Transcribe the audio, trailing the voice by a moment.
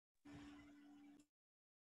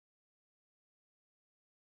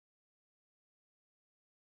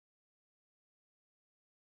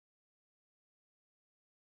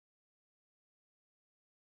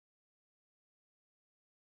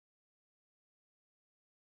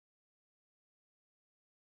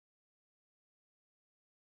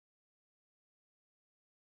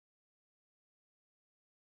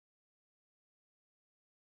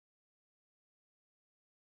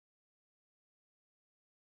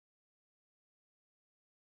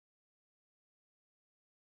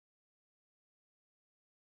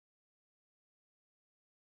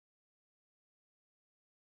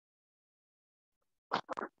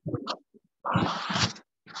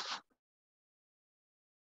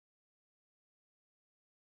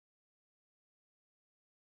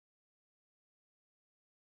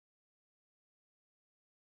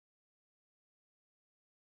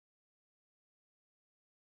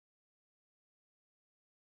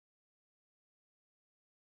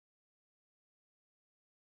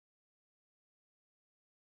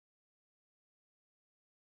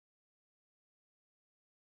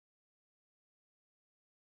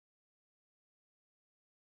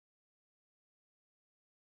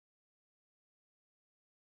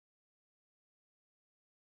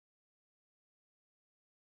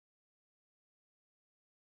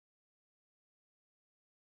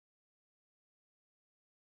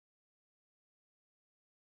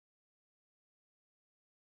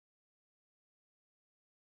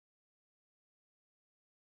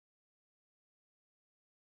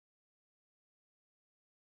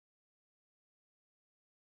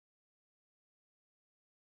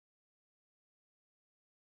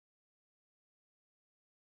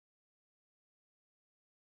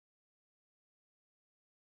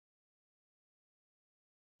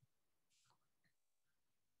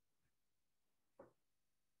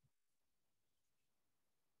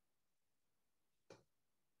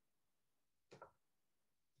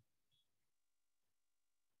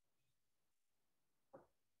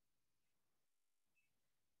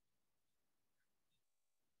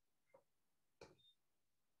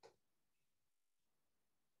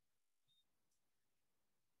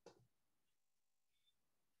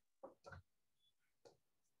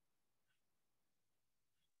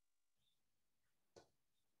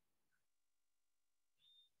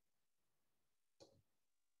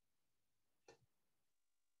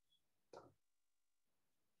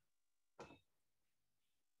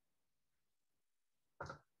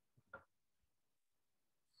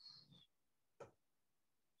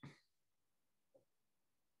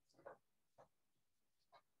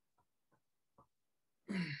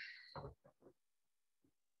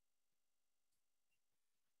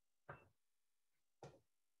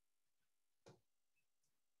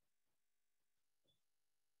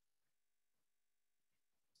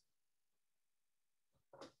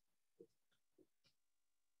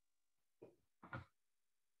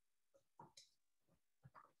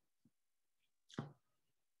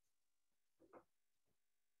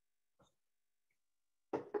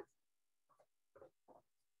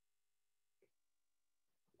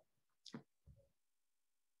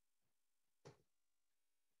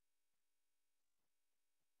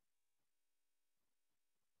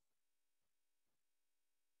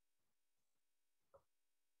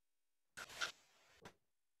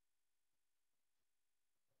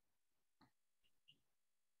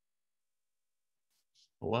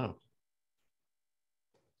Hello.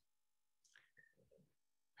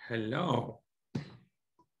 Hello.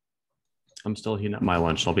 I'm still heating up my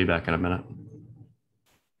lunch. I'll be back in a minute.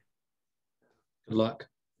 Good luck.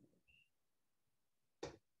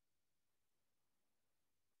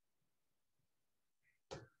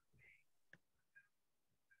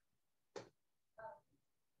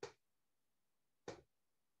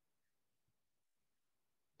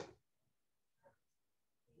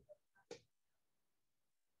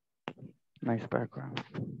 Nice background.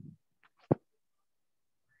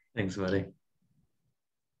 Thanks, buddy.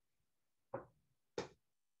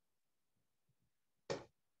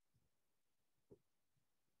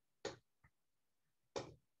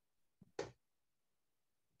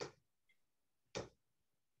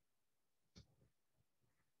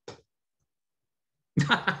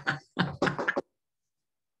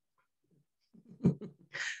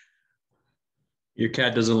 Your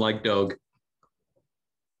cat doesn't like dog.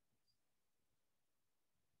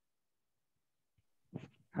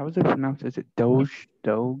 How is it pronounced? Is it Doge?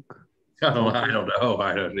 Doge? I don't know.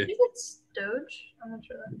 I don't know. I think it's Doge. I'm not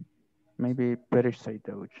sure. Maybe British say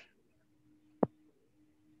Doge.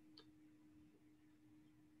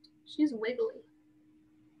 She's wiggly.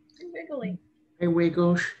 Wiggly. Hey,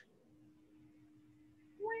 Wiggles.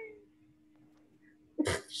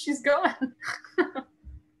 She's gone.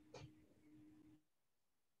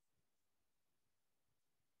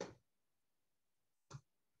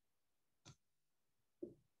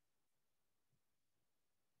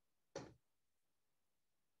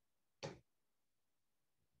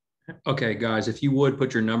 Okay, guys, if you would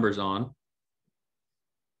put your numbers on.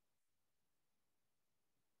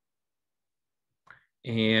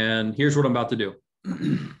 And here's what I'm about to do.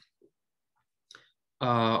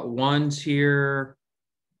 One's here.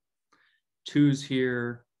 Two's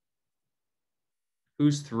here.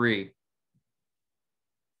 Who's three?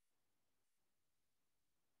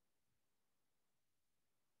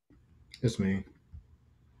 It's me.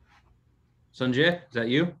 Sanjay, is that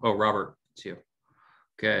you? Oh, Robert, it's you.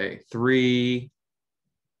 Okay, 3.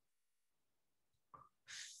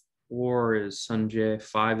 4 is Sanjay.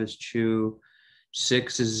 5 is Chu.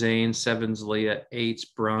 6 is Zane. 7's Leah. 8's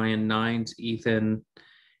Brian. 9's Ethan.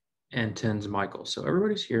 And 10's Michael. So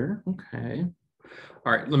everybody's here. Okay.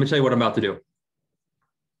 All right, let me tell you what I'm about to do.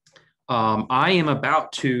 I am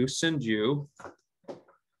about to send you a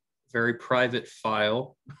very private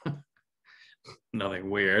file.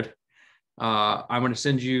 Nothing weird. I'm going to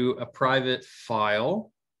send you a private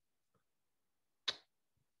file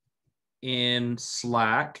in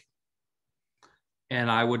Slack. And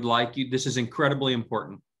I would like you, this is incredibly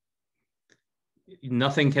important.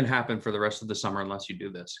 Nothing can happen for the rest of the summer unless you do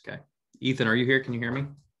this, okay? Ethan, are you here? Can you hear me?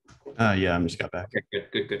 Yeah, I just got back.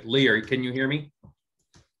 Okay, good. Lee, can you hear me?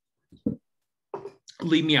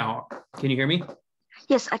 Lee Meow, can you hear me?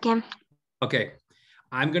 Yes, I can. Okay,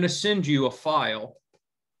 I'm going to send you a file.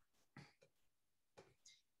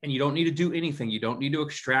 And you don't need to do anything. You don't need to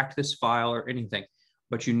extract this file or anything,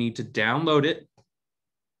 but you need to download it.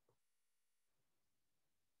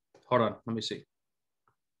 Hold on, let me see.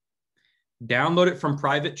 Download it from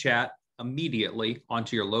private chat immediately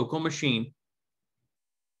onto your local machine.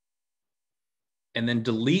 And then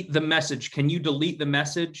delete the message. Can you delete the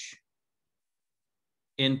message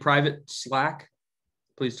in private Slack?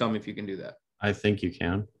 Please tell me if you can do that. I think you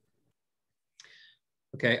can.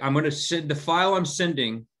 Okay, I'm going to send the file I'm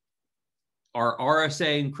sending are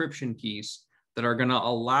RSA encryption keys that are going to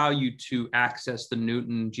allow you to access the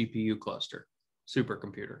Newton GPU cluster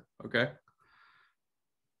supercomputer. Okay.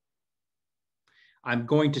 I'm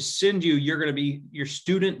going to send you, you're going to be, your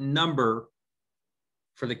student number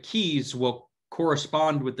for the keys will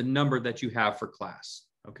correspond with the number that you have for class.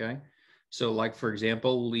 Okay. So like, for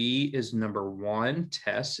example, Lee is number 1,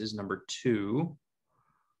 Tess is number 2.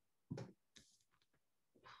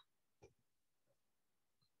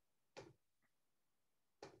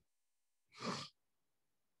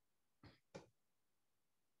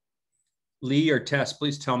 Lee or Tess,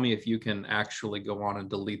 please tell me if you can actually go on and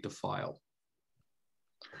delete the file.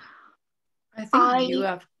 I think you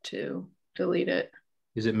have to delete it.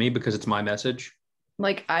 Is it me because it's my message?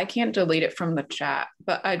 Like, I can't delete it from the chat,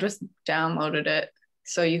 but I just downloaded it.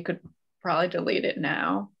 So you could probably delete it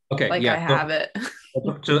now. Okay. Like, yeah, I have it.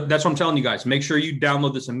 So that's what I'm telling you guys. Make sure you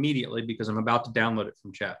download this immediately because I'm about to download it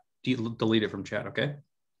from chat. Delete it from chat, okay?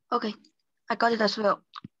 Okay, I got it as well.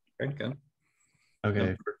 Very good.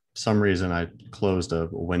 Okay. For some reason, I closed a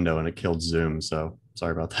window and it killed Zoom. So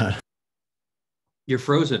sorry about that. You're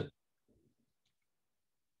frozen.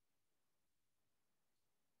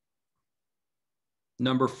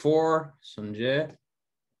 Number 4, Sanjay.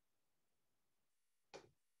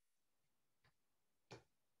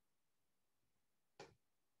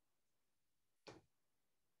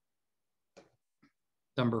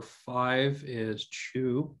 Number 5 is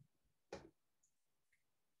Chu.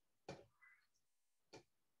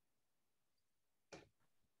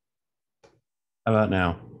 How about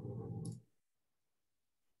now?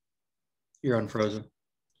 You're unfrozen.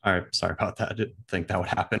 All right, sorry about that. I didn't think that would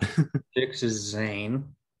happen. 6 is Zane.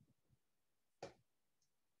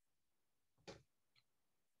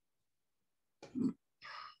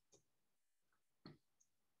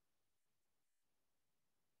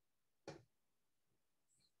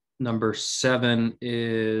 Number 7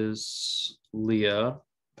 is Leah.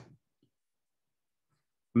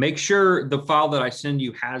 Make sure the file that I send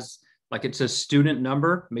you has, like it says student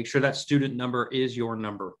number. Make sure that student number is your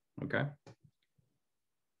number, okay?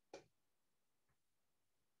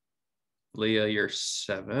 Leah, you're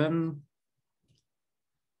 7.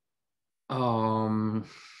 Brian.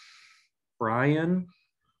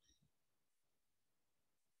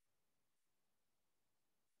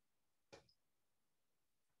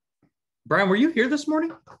 Brian, were you here this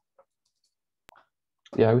morning?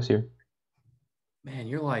 Yeah, I was here. Man,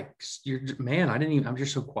 man, I'm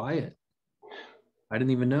just so quiet. I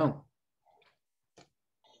didn't even know.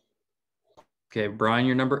 Okay, Brian,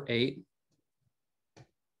 you're number 8.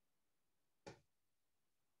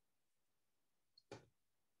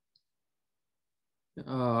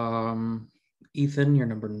 Ethan, you're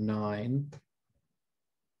number 9.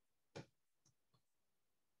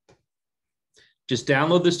 Just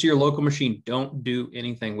download this to your local machine. Don't do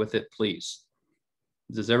anything with it, please.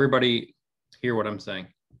 Does everybody hear what I'm saying?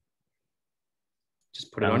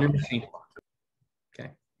 Just put it on your machine.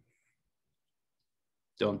 Okay.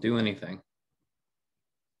 Don't do anything.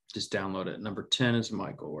 Just download it. Number 10 is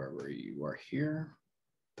Michael, wherever you are here.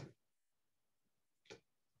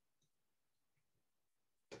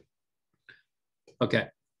 Okay.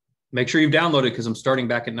 Make sure you've downloaded because I'm starting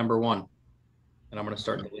back at number 1. And I'm going to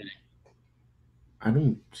start deleting. I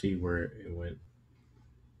don't see where it went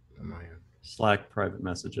on my end. Slack private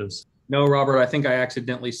messages. No, Robert, I think I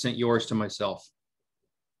accidentally sent yours to myself.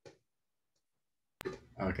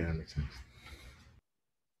 Okay, that makes sense.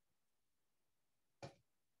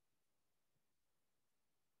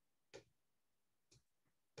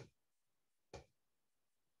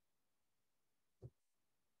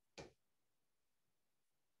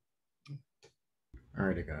 I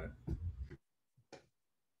already got it.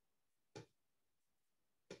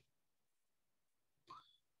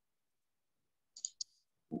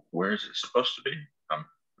 Where is it supposed to be? I'm a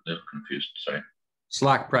little confused. Sorry.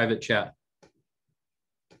 Slack private chat.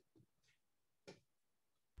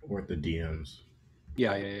 Or the DMs.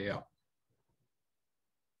 Yeah.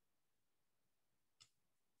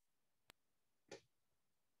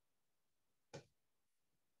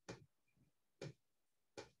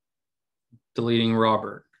 Deleting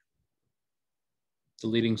Robert.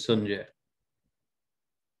 Deleting Sunjay.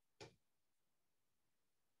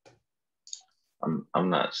 I'm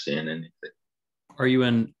not seeing anything. Are you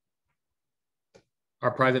in our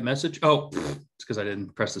private message? Oh, it's because I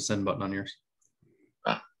didn't press the send button on yours.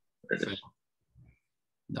 Ah, there it is.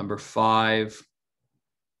 Number 5 is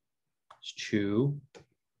Chu.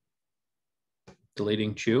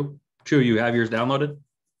 Deleting Chu. Chu, you have yours downloaded?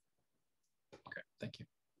 Okay, thank you.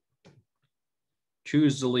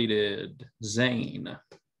 Chu's deleted. Zane.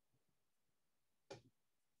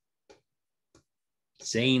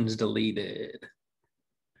 Zane's deleted.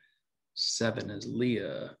 7 is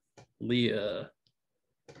Leah.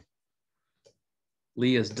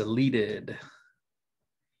 Leah's deleted.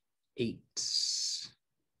 8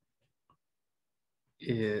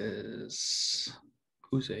 is,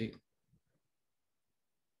 who's 8?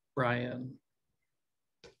 Brian.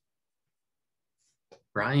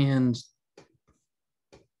 Brian's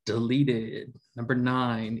deleted. Number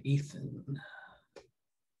 9, Ethan.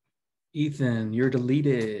 Ethan, you're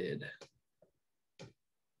deleted.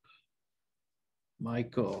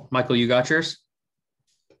 Michael, you got yours?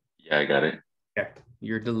 Yeah, I got it. Okay,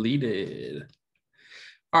 you're deleted.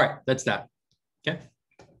 All right, that's that. Okay.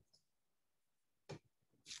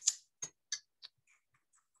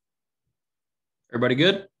 Everybody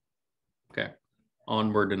good? Okay,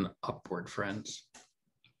 onward and upward, friends.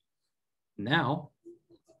 Now,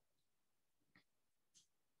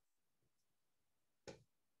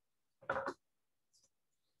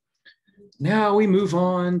 we move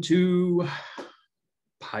on to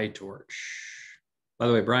PyTorch. By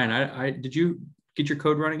the way, Brian, did you get your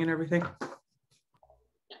code running and everything?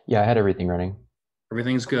 Yeah, I had everything running.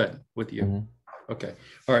 Everything's good with you. Mm-hmm. Okay.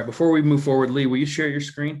 All right. Before we move forward, Lee, will you share your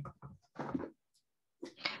screen?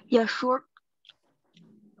 Yeah, sure.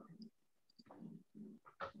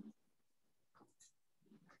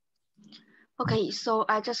 Okay, so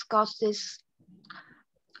I just got this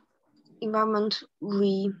environment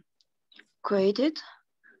we created.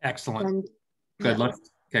 Excellent. And Good. yeah.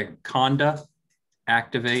 Okay. Conda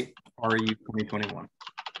activate RU 2021.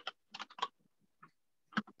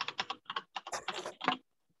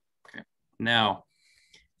 Okay. Now,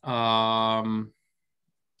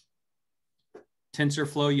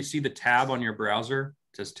 TensorFlow, you see the tab on your browser?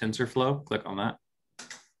 It says TensorFlow. Click on that.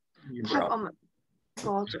 Tab on my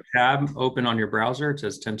browser. Tab open on your browser. It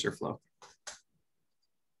says TensorFlow.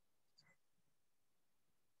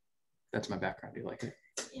 That's my background. Do you like it?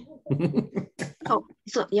 Oh,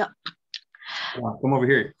 so yeah. Come over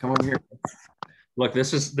here. Come over here. Look,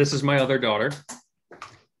 this is my other daughter.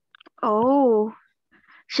 Oh,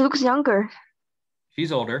 she looks younger.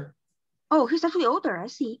 She's older. Oh, she's actually older. I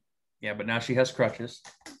see. Yeah, but now she has crutches.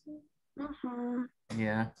 Mm-hmm.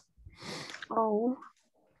 Yeah. Oh,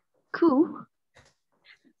 cool.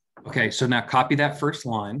 Okay, so now copy that first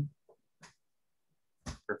line.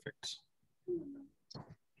 Perfect.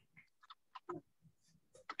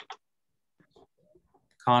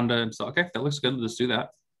 Conda and so okay, that looks good. Let's do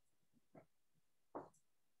that.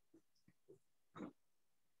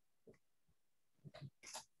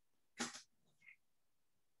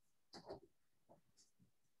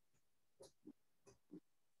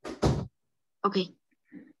 Okay.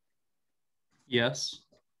 Yes.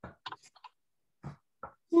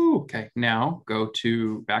 Ooh, okay, now go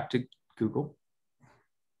back to Google.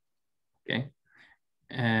 Okay,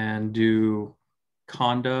 and do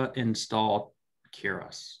Conda install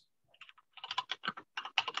Keras.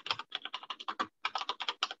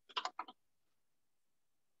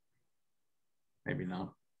 Maybe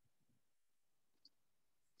not.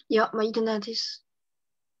 Yeah, my internet is.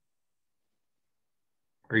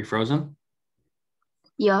 Are you frozen?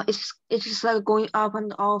 Yeah, it's just like going up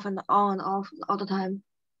and off and on and off all the time.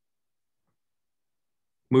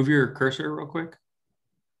 Move your cursor real quick.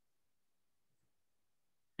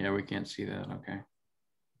 Yeah, we can't see that. Okay.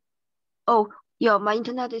 Oh, yeah, my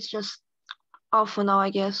internet is just off for now,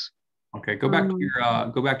 I guess. Okay, go back to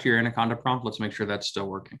your Anaconda prompt. Let's make sure that's still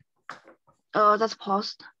working. That's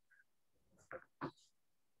paused.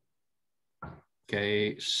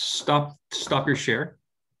 Okay, stop your share.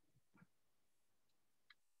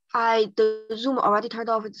 The Zoom already turned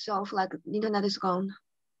off itself, like the internet is gone.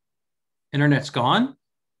 Internet's gone?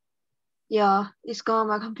 Yeah, it's gone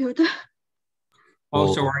on my computer. Oh,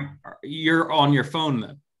 Well- so you're on your phone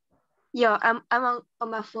then? Yeah, I'm on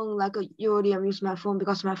my phone, like usually I'm using my phone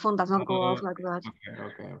because my phone does not go off like that.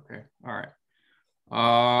 Okay. All right.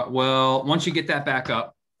 Well, once you get that back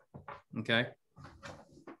up, okay.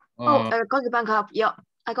 I got the bank up. Yeah,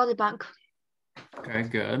 I got the bank. Okay,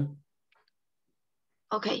 good.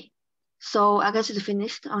 Okay, so I guess it's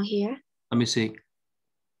finished on here. Let me see.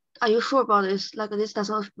 Are you sure about this? Like this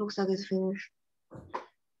doesn't look like it's finished.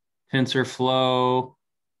 TensorFlow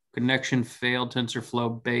connection failed.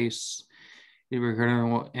 TensorFlow base.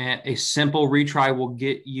 A simple retry will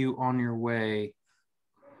get you on your way.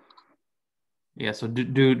 Yeah, so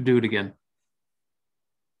do it again.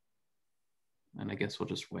 And I guess we'll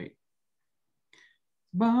just wait.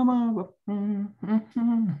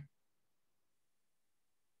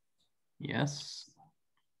 Yes.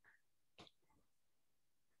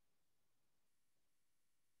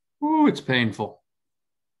 Oh, it's painful.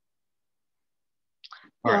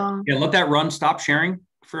 All right. Yeah, let that run. Stop sharing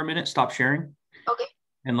for a minute. Stop sharing. Okay.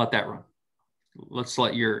 And let that run. Let's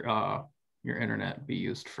let your internet be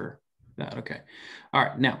used for that. Okay. All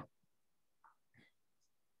right. Now.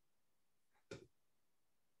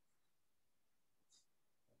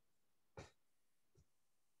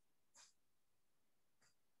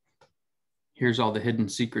 Here's all the hidden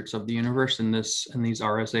secrets of the universe in these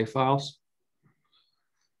RSA files.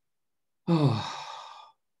 Oh.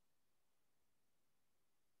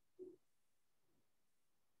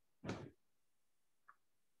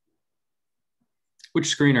 Which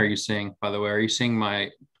screen are you seeing, by the way? Are you seeing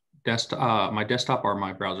my desktop or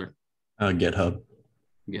my browser? GitHub.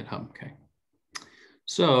 GitHub, okay.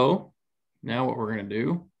 So now what we're going to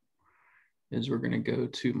do is we're going to go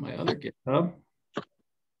to my other GitHub,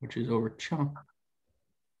 which is over chunk.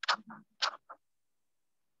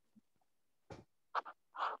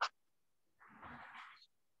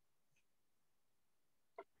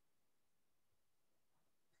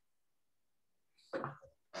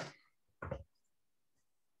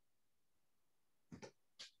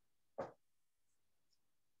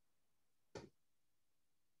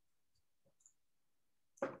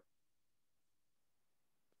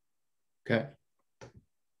 Okay.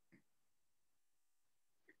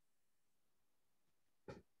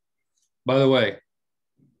 By the way,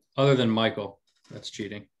 other than Michael, that's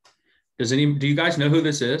cheating. Do you guys know who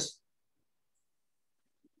this is?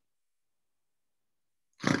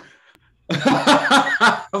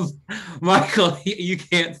 Michael, you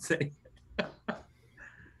can't say.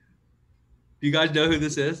 Do you guys know who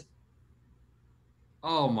this is?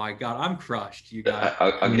 Oh my God, I'm crushed, you guys.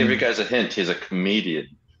 I'll give you guys a hint. He's a comedian.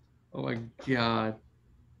 Oh my God.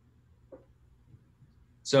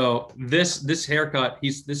 So this haircut,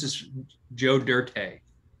 this is Joe Dirt.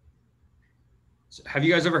 So have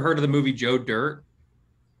you guys ever heard of the movie Joe Dirt?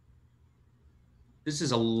 This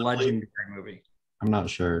is a legendary movie. I'm not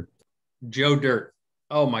sure. Joe Dirt.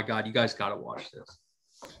 Oh my God, you guys got to watch this.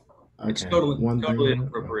 Okay. It's totally thing,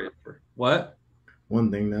 inappropriate. What?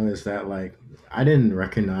 One thing though is that like I didn't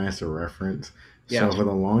recognize the reference. Yeah. So for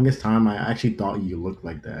the longest time, I actually thought you looked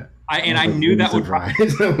like that. I knew that would.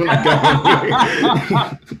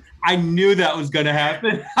 I knew that was going to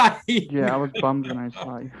happen. Yeah, I was bummed when I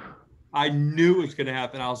saw you. I knew it was going to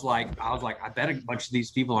happen. I was like, I bet a bunch of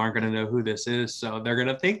these people aren't going to know who this is, so they're going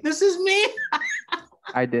to think this is me.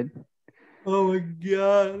 I did. Oh my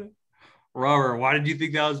God, Robert, why did you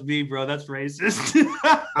think that was me, bro? That's racist.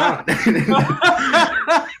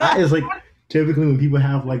 It's like typically when people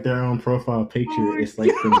have like their own profile picture, it's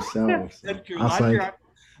like themselves. That's true.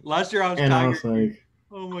 Last year I was and Tiger I was like,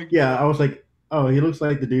 oh my God. Yeah, I was like, oh, he looks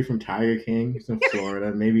like the dude from Tiger King. He's in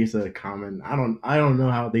Florida. Maybe it's a common. I don't know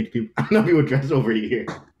how people. I know people dress over here.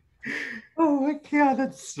 Oh my God,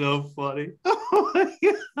 that's so funny. Oh my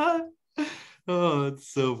God. Oh, that's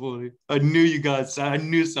so funny. I knew you guys. I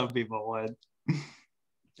knew some people would.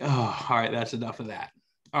 Oh, all right. That's enough of that.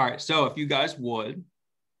 All right. So if you guys would,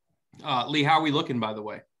 Lee, how are we looking, by the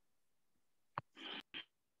way?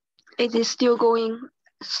 It is still going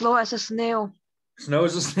slow as a snail. Snow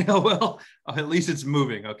as a snail. Well, at least it's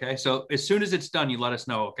moving. Okay. So as soon as it's done, you let us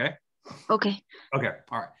know. Okay. Okay. Okay.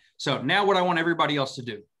 All right. So now what I want everybody else to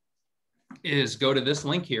do is go to this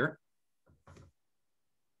link here.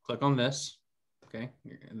 Click on this. Okay.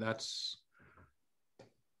 That's,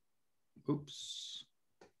 oops.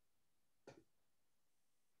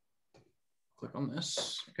 Click on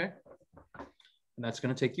this. Okay. And that's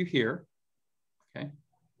going to take you here. Okay. And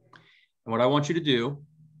what I want you to do,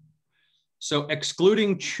 so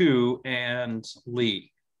excluding Chu and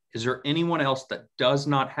Lee, is there anyone else that does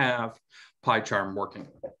not have PyCharm working?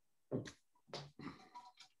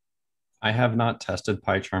 I have not tested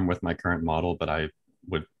PyCharm with my current model, but I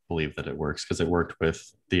would believe that it works because it worked with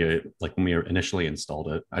the, like when we initially installed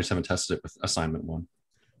it. I just haven't tested it with assignment 1. All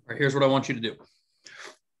right, here's what I want you to do.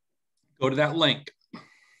 Go to that link.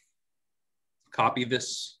 Copy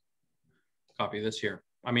this here.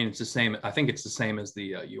 I mean, it's the same. I think it's the same as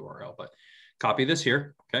the URL, but copy this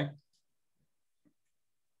here, okay?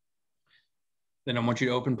 Then I want you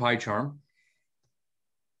to open PyCharm.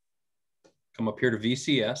 Come up here to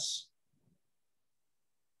VCS.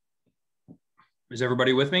 Is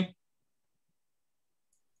everybody with me?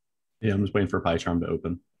 Yeah, I'm just waiting for PyCharm to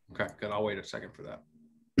open. Okay, good. I'll wait a second for that.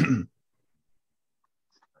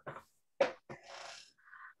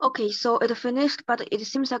 Okay, so it finished, but it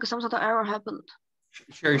seems like some sort of error happened.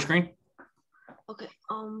 Share your screen. Okay,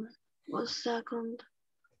 1 second.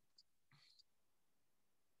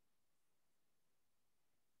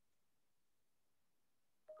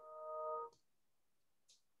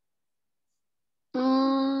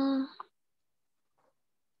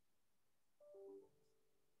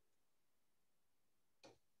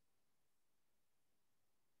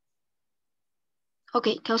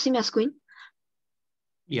 Okay, can you see my screen?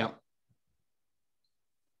 Yeah.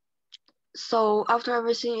 So after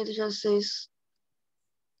everything, it just says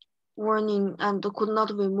warning and could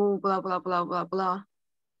not remove blah blah blah blah blah.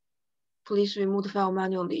 Please remove the file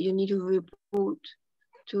manually. You need to reboot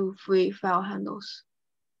to free file handles.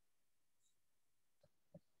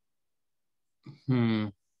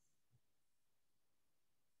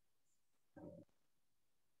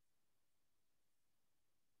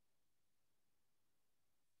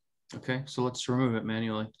 Okay, so let's remove it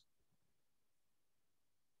manually.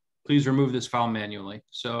 Please remove this file manually.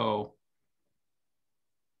 So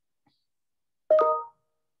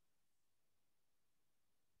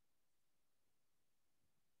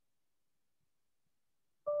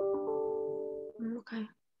okay.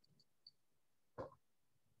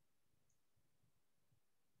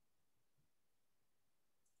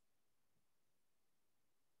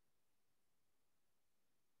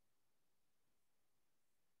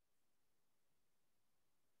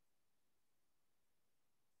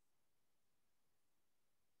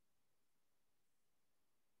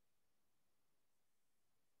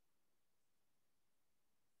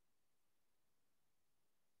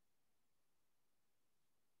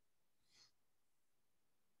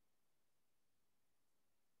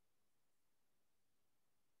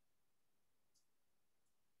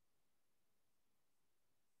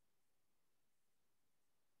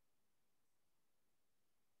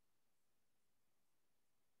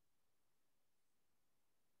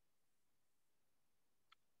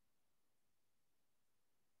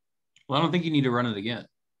 Well, I don't think you need to run it again.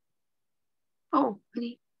 Oh,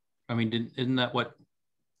 really? I mean, isn't that what?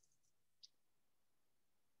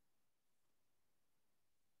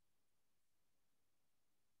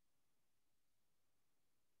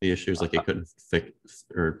 The issue is like it couldn't fix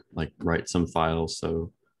or like write some files.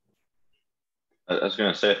 So I was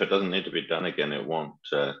going to say, if it doesn't need to be done again, it won't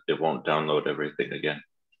download everything again.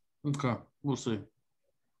 Okay, we'll see.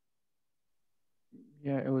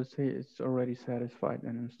 Yeah, it would say it's already satisfied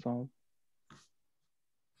and installed.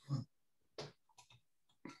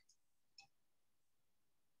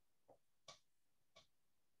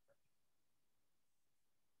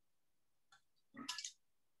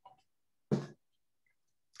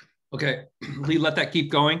 Okay, Lee, let that keep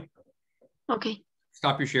going. Okay.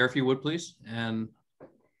 Stop your share if you would, please. And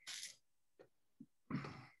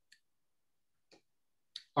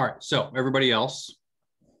all right, so everybody else,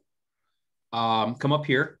 come up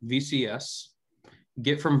here, VCS,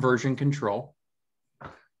 get from version control,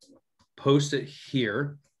 post it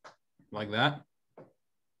here like that.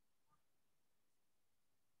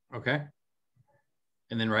 Okay.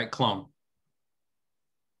 And then write clone.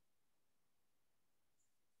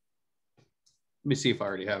 Let me see if I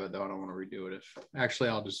already have it though. I don't want to redo it. If actually,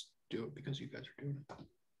 I'll just do it because you guys are doing it.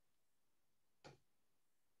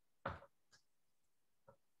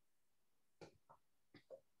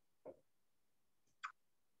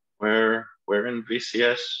 Where in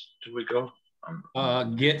VCS do we go?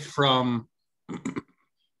 Get from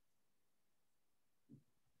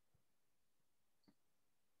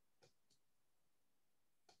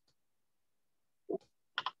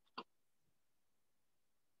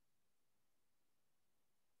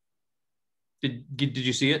did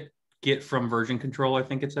you see it? Get from version control, I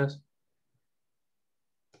think it says.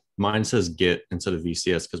 mine says Git instead of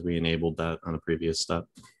VCS because we enabled that on a previous step.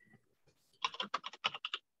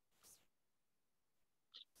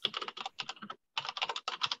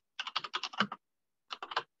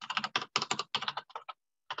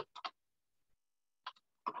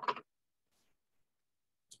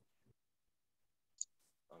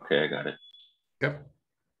 Okay, I got it. Yep.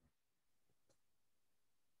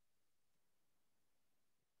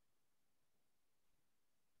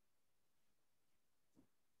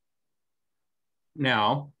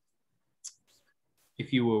 Now,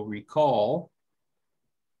 if you will recall,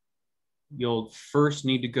 you'll first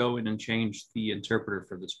need to go in and change the interpreter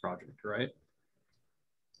for this project, right?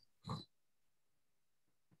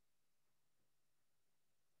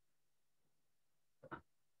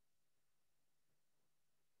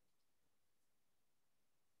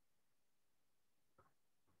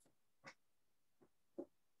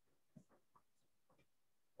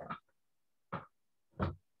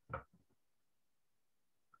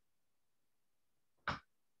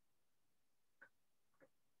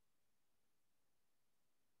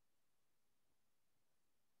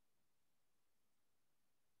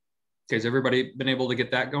 Okay, has everybody been able to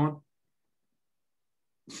get that going?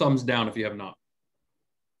 Thumbs down if you have not.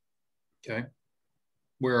 Okay.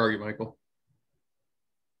 Where are you, Michael?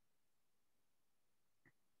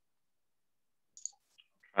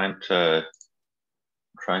 Trying to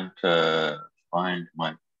find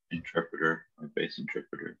my interpreter, my base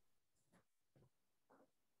interpreter.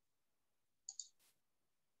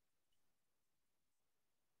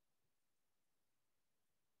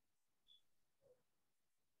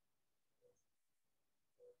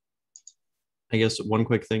 I guess one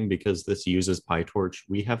quick thing, because this uses PyTorch,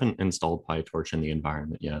 we haven't installed PyTorch in the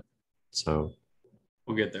environment yet. So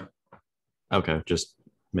We'll get there. okay, just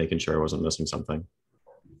making sure I wasn't missing something.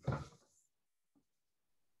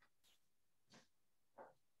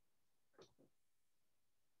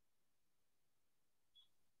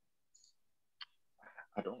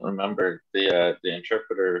 I don't remember the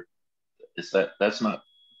interpreter. That's not.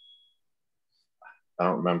 I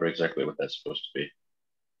don't remember exactly what that's supposed to be.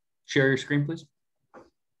 Share your screen, please.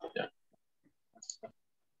 Yeah.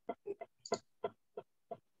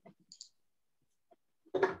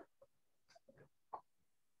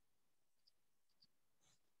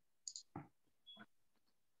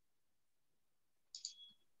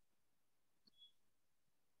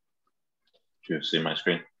 Do you see my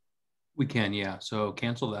screen? We can, yeah. So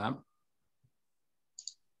cancel that.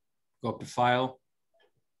 Go up to File,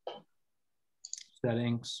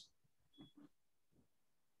 Settings,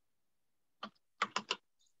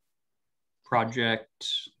 Project,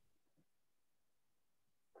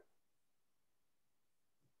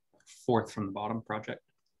 fourth from the bottom, Project,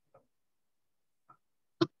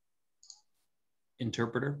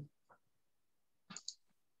 Interpreter,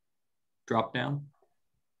 drop down,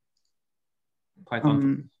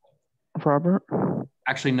 Python. Robert?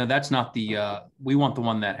 Actually, no, that's not the, we want the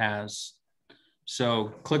one that has.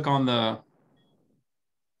 So click on the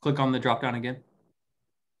drop down again.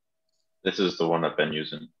 This is the one I've been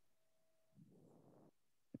using.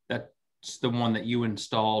 That's the one that you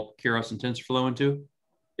installed Keras and TensorFlow into?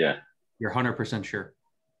 Yeah. You're 100% sure?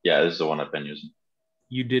 Yeah, this is the one I've been using.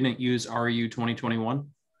 You didn't use RU 2021?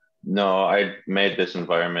 No, I made this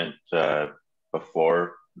environment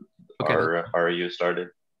before Okay. our RU started.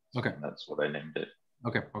 Okay. That's what I named it.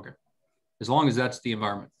 Okay. As long as that's the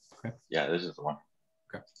environment. Okay. Yeah, this is the one.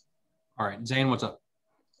 Okay. All right. Zane, what's up?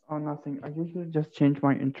 Oh, nothing. I usually just change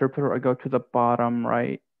my interpreter. I go to the bottom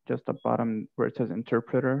right, just the bottom where it says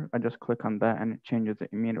interpreter. I just click on that and it changes it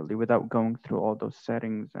immediately without going through all those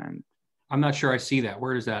settings and. I'm not sure I see that.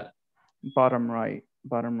 Where is that? Bottom right,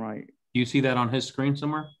 bottom right. Do you see that on his screen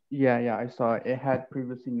somewhere? Yeah, I saw it. It had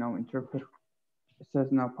previously no interpreter. It says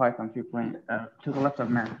no Python 2.0 to the left of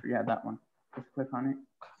master. Yeah, that one. Just click on it.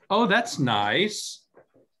 Oh, that's nice.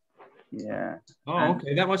 Yeah. Oh,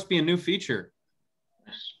 okay. That must be a new feature.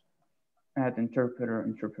 Add interpreter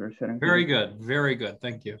settings. Very good. Very good.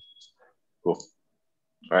 Thank you. Cool.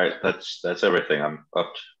 All right, that's everything. I'm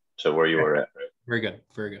up to where you were at. Right? Very good.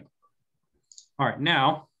 Very good. All right,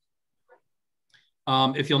 now,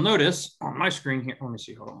 if you'll notice on my screen here, let me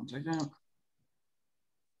see. Hold on one second.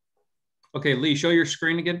 Okay, Lee, show your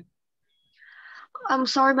screen again. I'm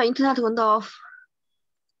sorry, my internet went off.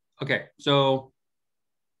 Okay, so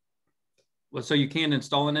you can't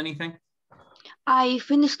install in anything? I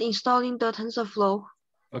finished installing the TensorFlow.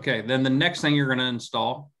 Okay, then the next thing you're going to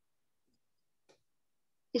install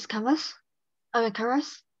is Canvas.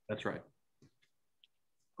 Keras. That's right.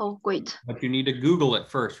 Oh, great. But you need to Google it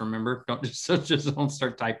first, remember? Don't just don't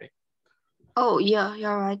start typing. Oh, yeah,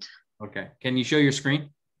 you're right. Okay, can you show your screen?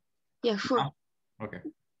 Yeah, sure. Okay.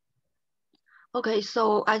 Okay,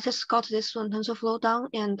 so I just got this one TensorFlow down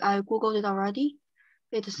and I Googled it already.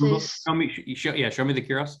 It says. Show me the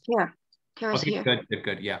Keras. Yeah, Keras okay, here.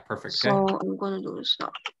 Good. Yeah, perfect. So okay. I'm going to do this now.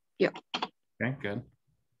 Yeah. Okay, good.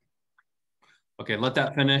 Okay, let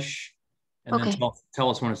that finish and okay. then tell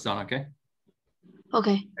us when it's done, okay?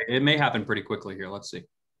 Okay. It may happen pretty quickly here. Let's see.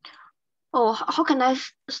 Oh, how can I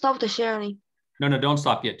stop the sharing? No, don't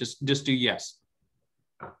stop yet. Just do yes.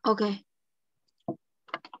 Okay.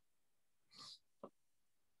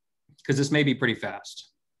 Because this may be pretty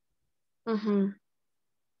fast. Mm-hmm.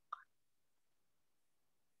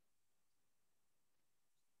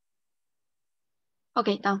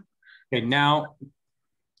 Okay, done. Okay, now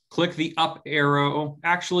click the up arrow.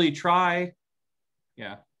 Actually, try.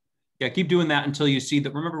 Yeah, keep doing that until you see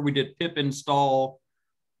that. Remember, we did pip install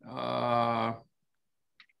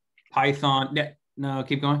Python. No,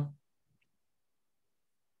 keep going.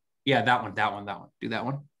 Yeah, that one. Do that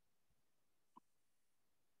one.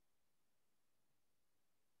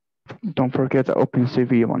 Don't forget the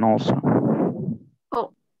OpenCV one also.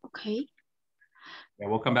 Oh, okay. Yeah,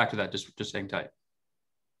 we'll come back to that. Just hang tight.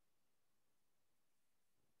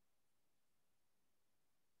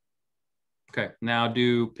 Okay, now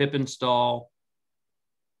do pip install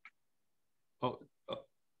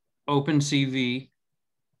OpenCV.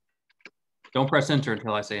 Don't press enter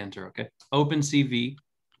until I say enter, okay? OpenCV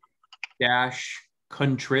 -contrib,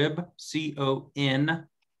 CONTRIB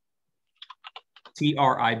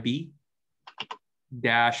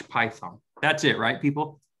 -Python. That's it, right,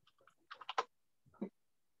 people?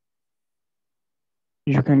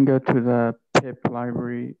 You can go to the pip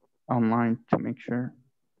library online to make sure.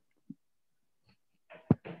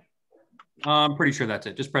 I'm pretty sure that's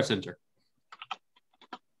it. Just press enter.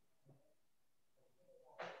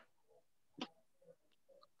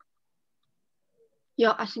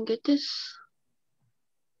 Yeah, I think it is.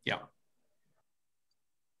 Yeah.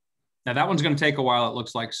 Now that one's going to take a while, it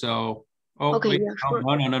looks like. So, oh, okay, wait. yeah, sure.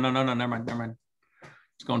 No, never mind.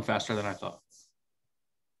 It's going faster than I thought.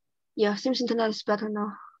 Yeah, seems internet is better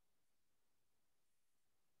now.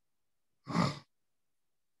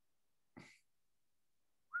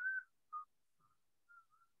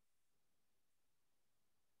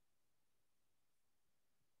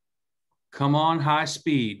 Come on, high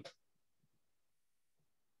speed.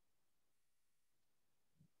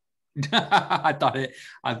 I thought it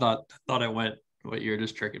went, but you're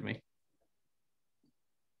just tricking me.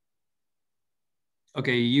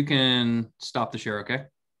 Okay, you can stop the share, okay?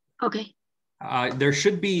 Okay. There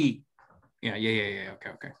should be, yeah.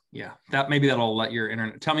 Okay. Yeah, maybe that'll let your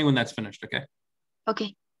internet, tell me when that's finished, okay?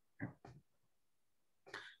 Okay.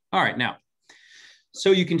 All right, now, so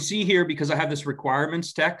you can see here, because I have this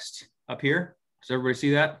requirements text up here. Does everybody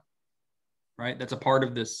see that? Right, that's a part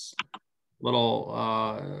of this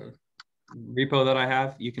little repo that I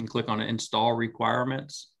have. You can click on install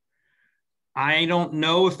requirements. I don't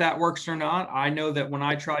know if that works or not. I know that when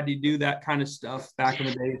I tried to do that kind of stuff back in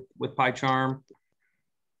the day with PyCharm,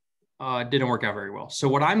 it didn't work out very well. So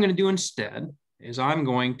what I'm going to do instead is I'm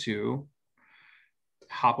going to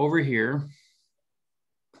hop over here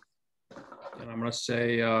and I'm going to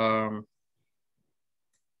say,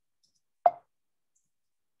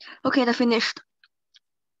 Okay, that finished.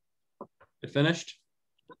 it finished?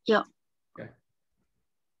 Yeah. Okay.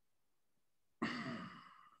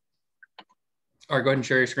 All right, go ahead and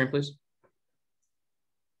share your screen, please.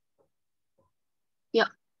 Yeah,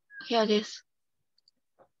 here it is.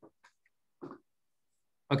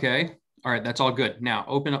 Okay. All right, that's all good. Now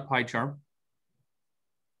open up PyCharm.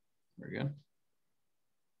 Very good.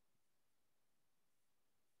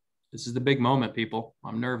 This is the big moment, people.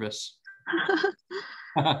 I'm nervous.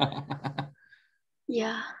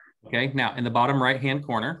 Yeah. Okay, now in the bottom right-hand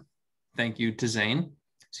corner, thank you to Zane.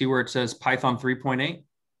 See where it says Python 3.8?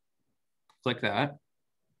 Click that.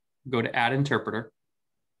 Go to Add Interpreter.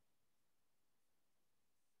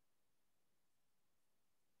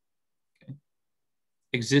 Okay.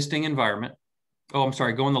 Existing environment. Oh, I'm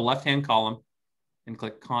sorry. Go in the left-hand column and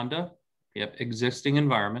click Conda. Yep, existing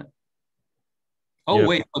environment. Oh, Yep.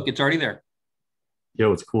 wait, look, it's already there.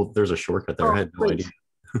 Yo, it's cool. There's a shortcut there. I had no idea.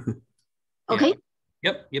 Okay.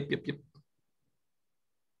 Yep.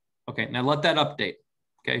 Okay, now let that update.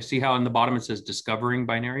 Okay, see how in the bottom it says discovering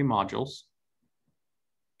binary modules,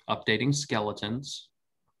 updating skeletons.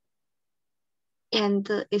 And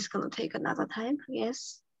it's gonna take another time,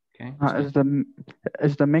 yes. Okay.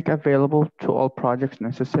 Is the make available to all projects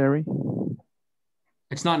necessary?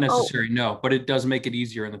 It's not necessary, no, but it does make it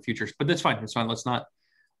easier in the future. But that's fine. It's fine. Let's not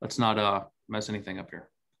mess anything up here.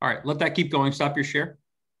 All right, let that keep going. Stop your share.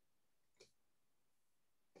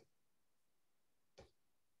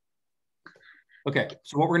 Okay,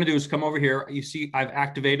 so what we're gonna do is come over here. You see, I've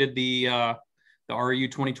activated the RU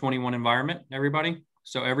 2021 environment, everybody.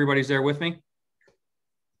 So everybody's there with me?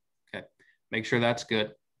 Okay, make sure that's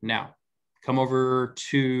good. Now, come over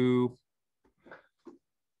to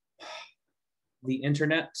the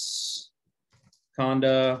internets,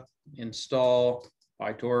 Conda, install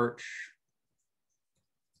PyTorch.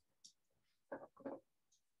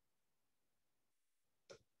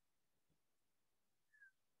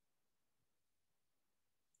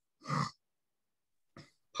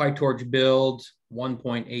 PyTorch build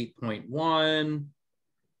 1.8.1,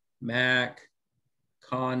 Mac,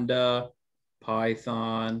 Conda,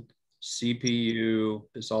 Python, CPU.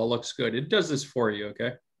 This all looks good. It does this for you,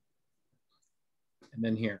 okay? And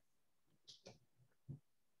then here.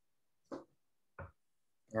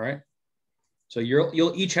 All right. So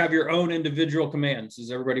you'll each have your own individual commands. Is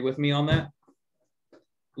everybody with me on that?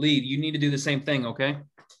 Lead, you need to do the same thing, okay?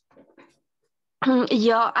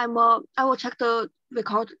 Yeah, I will check the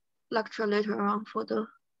record lecture later on to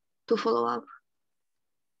follow up.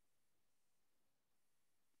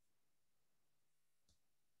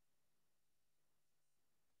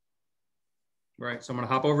 Right, so I'm gonna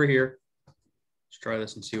hop over here. Let's try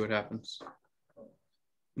this and see what happens.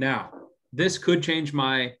 Now, this could change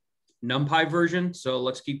my NumPy version, so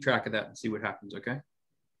let's keep track of that and see what happens, okay?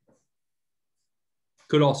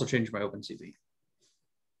 Could also change my OpenCV.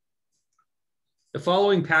 The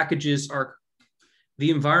following packages are, the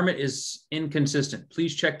environment is inconsistent.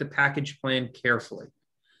 Please check the package plan carefully.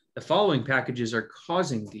 The following packages are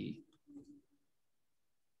causing the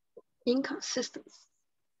inconsistency.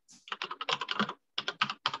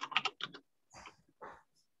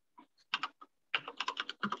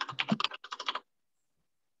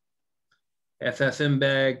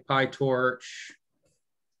 FFmpeg, PyTorch.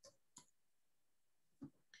 All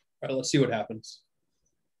right, let's see what happens.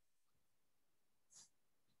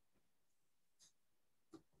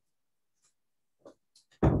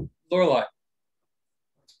 Lorelai,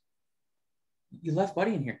 you left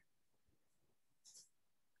Buddy in here.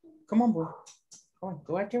 Come on, boy. Come on,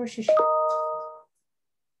 go out there with Shishi.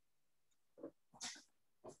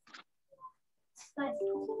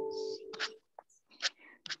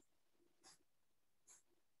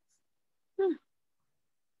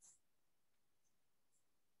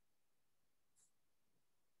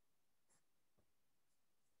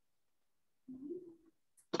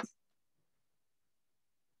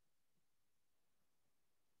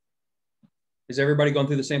 Is everybody going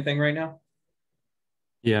through the same thing right now?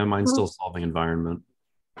 Yeah, mine's still solving environment.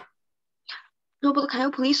 No, but can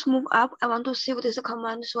you please move up? I want to see what is the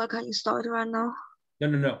command so I can install it right now. No.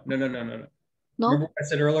 No? Remember what I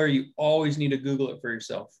said earlier? You always need to Google it for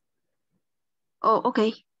yourself. Oh,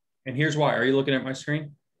 okay. And here's why. Are you looking at my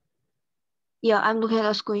screen? Yeah, I'm looking at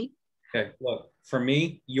the screen. Okay, look, for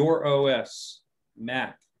me, your OS,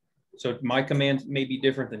 Mac. So my commands may be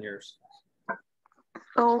different than yours.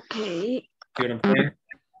 Okay. See what I'm saying?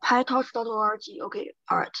 PyTorch.org. Okay,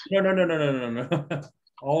 all right. No.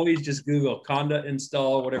 Always just Google conda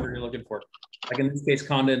install whatever you're looking for. Like in this case,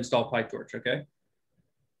 conda install PyTorch, okay?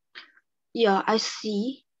 Yeah, I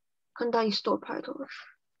see. Conda install PyTorch.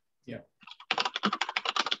 Yeah.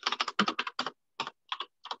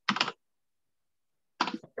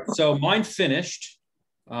 So mine finished.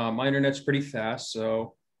 My internet's pretty fast,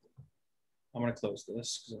 so I'm gonna close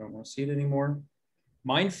this because I don't want to see it anymore.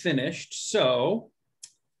 Mine finished, so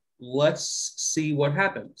let's see what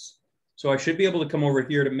happens. So I should be able to come over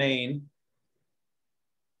here to main.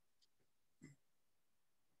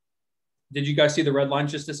 Did you guys see the red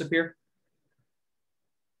lines just disappear?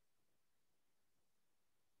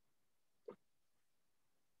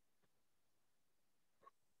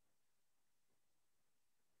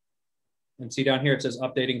 And see down here, it says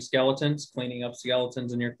updating skeletons, cleaning up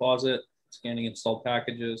skeletons in your closet, scanning installed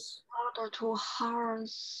packages. Order to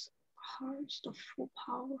harness the full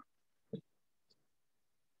power.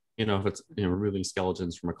 You know, if it's, you know, removing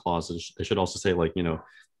skeletons from a closet, they should also say, like, you know,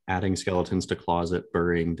 adding skeletons to closet,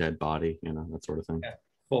 burying dead body, you know, that sort of thing. Yeah,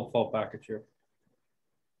 full package here.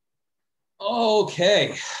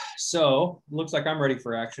 Okay, so looks like I'm ready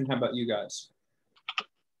for action. How about you guys?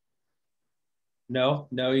 No,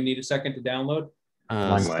 you need a second to download.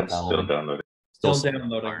 Mine's still downloading. Still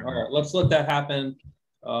downloading. All right, let's let that happen.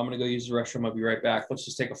 I'm gonna go use the restroom. I'll be right back. Let's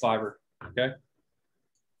just take a fiver. Okay.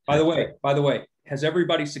 By the way, has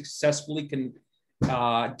everybody successfully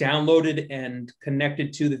downloaded and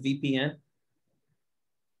connected to the VPN?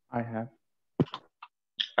 I have.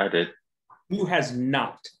 I did. Who has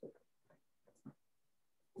not?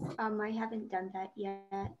 I haven't done that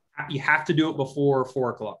yet. You have to do it before 4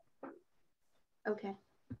 o'clock. Okay.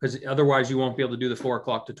 Because otherwise you won't be able to do the 4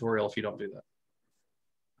 o'clock tutorial if you don't do that.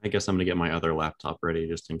 I guess I'm gonna get my other laptop ready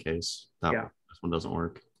just in case this one doesn't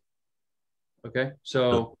work. Okay,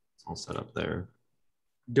 so it's all set up there.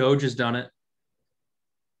 Doge has done it.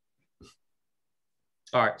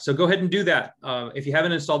 All right, so go ahead and do that. If you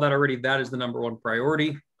haven't installed that already, that is the #1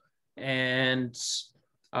 priority. And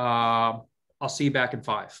I'll see you back in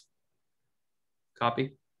 5.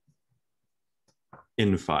 Copy?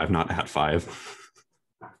 In 5, not at 5.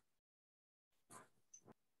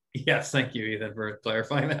 Yes, thank you, Ethan, for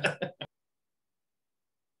clarifying that.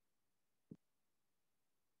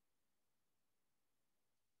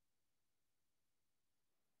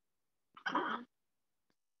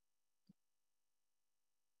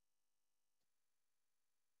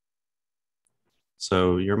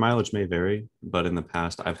 So your mileage may vary, but in the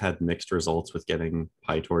past, I've had mixed results with getting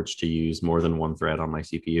PyTorch to use more than one thread on my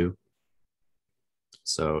CPU.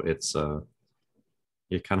 So it's,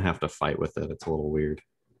 you kind of have to fight with it. It's a little weird.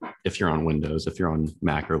 If you're on Windows, if you're on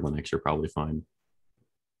Mac or Linux, you're probably fine.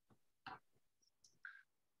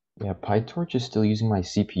 Yeah, PyTorch is still using my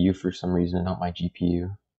CPU for some reason and not my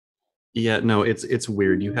GPU. Yeah, no, it's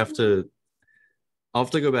weird. You have to, I'll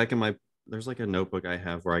have to go back in my, there's like a notebook I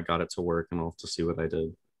have where I got it to work and I'll have to see what I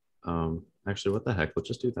did. Actually, what the heck? Let's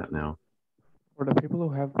just do that now. For the people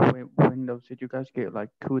who have Windows, did you guys get like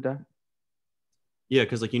CUDA? Yeah,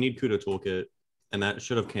 because like you need CUDA toolkit, and that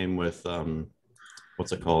should have came with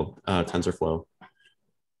what's it called? TensorFlow.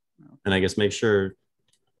 And I guess make sure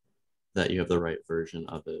that you have the right version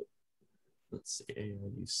of it. Let's see,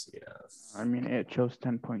 AIUCF. I mean, it shows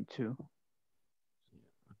 10.2.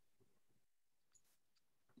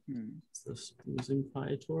 Is this using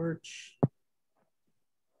PyTorch?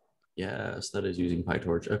 Yes, that is using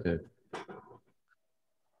PyTorch. Okay.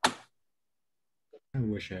 I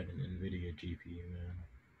wish I had an NVIDIA GPU, man.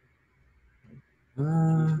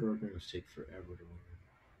 These programs take forever to run.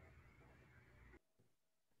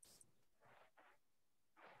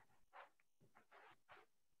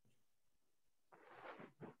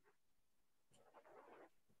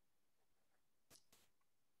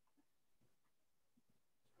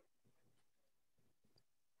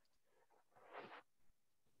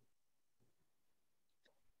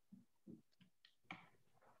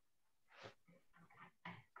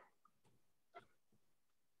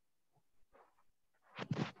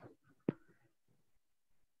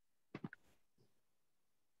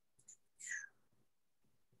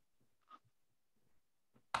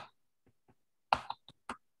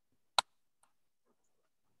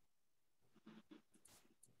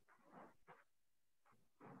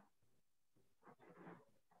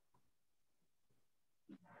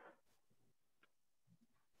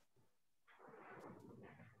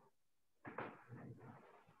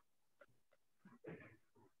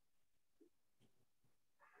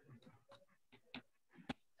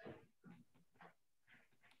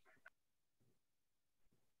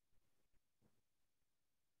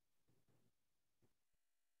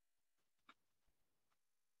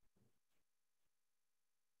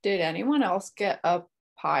 Did anyone else get a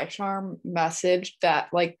PyCharm message that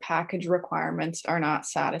like package requirements are not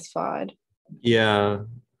satisfied? Yeah,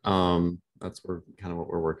 that's kind of what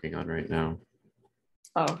we're working on right now.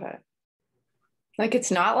 Okay. Like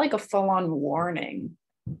it's not like a full-on warning.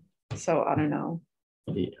 So I don't know.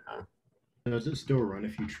 Yeah. Does it still run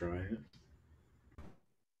if you try it?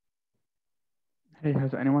 Hey,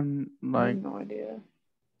 has anyone I have no idea.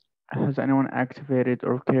 has anyone activated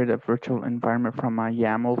or cleared a virtual environment from a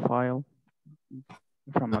YAML file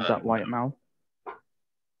from a .yaml?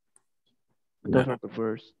 Those No. are the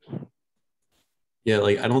worst. Yeah,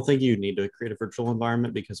 like I don't think you need to create a virtual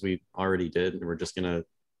environment because we already did, and we're just gonna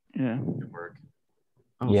work.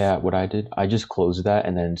 Oh, Yeah, what I did, I just closed that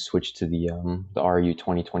and then switched to the RU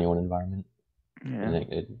 2021 environment, and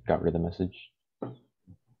it got rid of the message. Oh,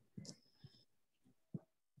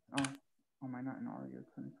 am I not in RU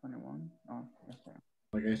 2021? Oh, yes, I am.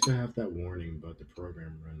 Like I still have that warning, but the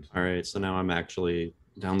program runs. All right, so now I'm actually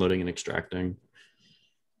downloading and extracting.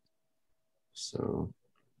 So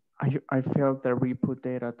I failed the repo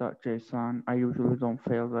data.json. I usually don't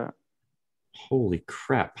fail that. holy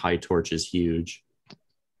crap, PyTorch is huge.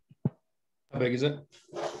 How big is it?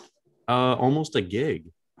 Almost a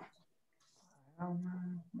gig. Oh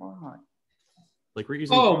man, why? Like we're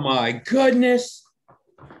using. Oh my goodness.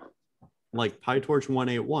 Like PyTorch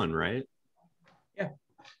 181, right? Yeah.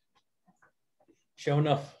 Show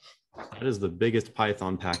enough. That is the biggest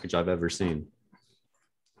Python package I've ever seen.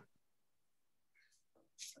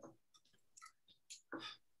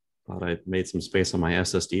 Thought I made some space on my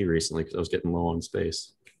SSD recently because I was getting low on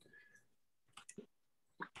space.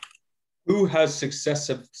 Who has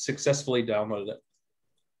successfully downloaded it?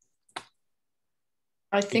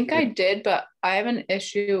 I think I did, but I have an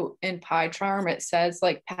issue in PyCharm. It says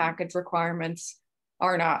like package requirements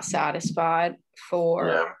are not satisfied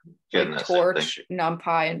for like Torch,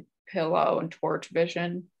 NumPy, and Pillow, and Torch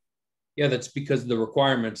Vision. Yeah, that's because of the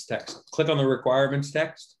requirements text. Click on the requirements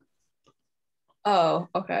text. Oh,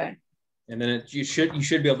 okay. And then you should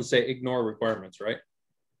be able to say ignore requirements, right?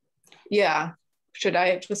 Yeah. Should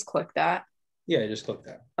I just click that? Yeah, just click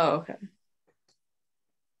that. Oh, okay.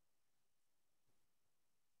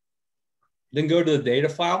 Then go to the data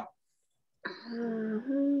file.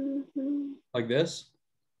 Like this.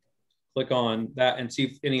 Click on that and see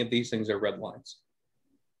if any of these things are red lines.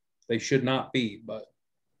 They should not be, but.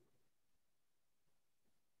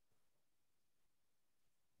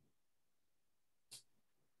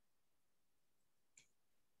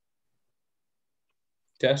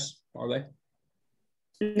 Tess, are they?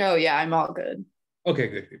 No, yeah, I'm all good. Okay,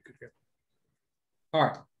 good. All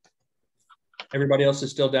right. Everybody else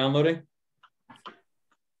is still downloading?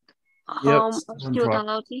 Yep. I'm still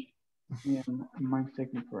downloading. Yeah, mine's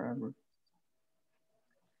taking forever.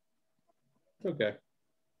 Okay.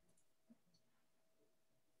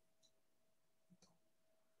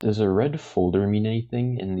 Does a red folder mean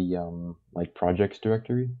anything in the like projects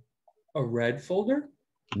directory? A red folder?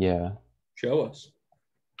 Yeah. Show us.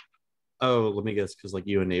 Oh, let me guess, because like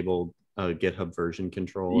you enabled GitHub version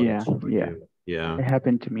control. Yeah. Yeah. It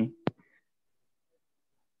happened to me.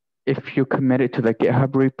 If you commit it to the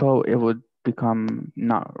GitHub repo, it would become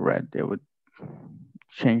not red. It would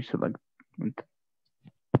change to like.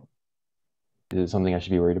 Is it something I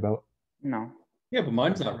should be worried about? No. Yeah, but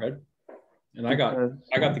mine's not red. And I got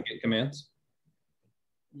the Git commands.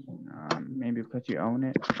 Maybe because you own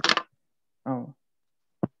it. Oh.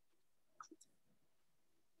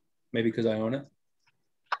 Maybe because I own it.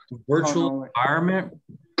 Virtual environment.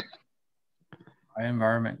 My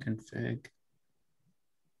environment config.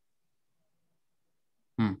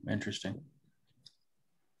 Interesting.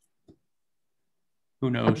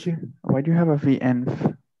 Who knows? Why do you have a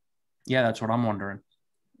VNV? Yeah, that's what I'm wondering.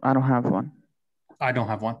 I don't have one. I don't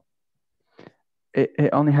have one.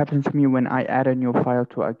 It only happens to me when I add a new file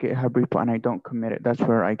to a GitHub repo and I don't commit it. That's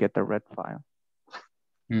where I get the red file.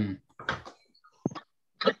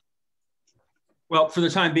 Well, for the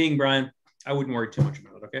time being, Brian, I wouldn't worry too much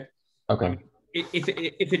about it, okay? Okay. I mean,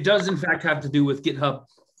 if it does in fact have to do with GitHub,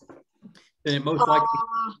 then it most likely.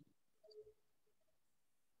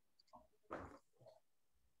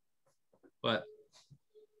 But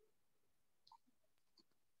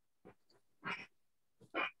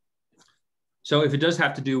so if it does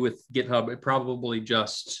have to do with GitHub, it probably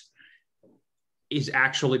just is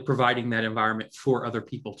actually providing that environment for other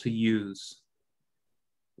people to use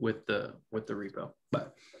with the repo.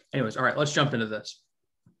 But anyways, all right, let's jump into this.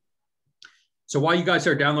 So while you guys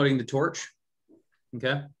are downloading the Torch,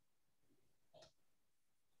 okay,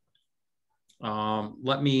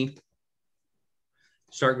 let me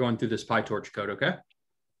start going through this PyTorch code, okay?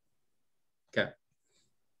 Okay.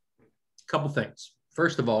 couple things.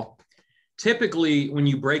 First of all, typically when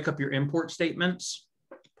you break up your import statements,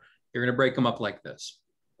 you're going to break them up like this.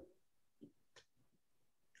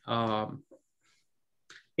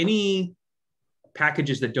 Any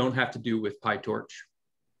packages that don't have to do with PyTorch,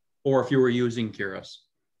 or if you were using Keras,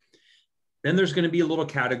 then there's going to be a little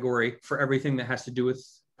category for everything that has to do with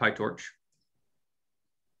PyTorch.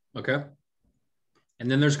 Okay. And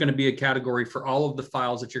then there's going to be a category for all of the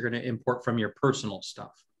files that you're going to import from your personal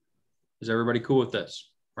stuff. Is everybody cool with this?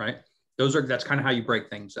 Right? That's kind of how you break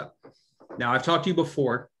things up. Now, I've talked to you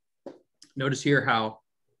before. Notice here how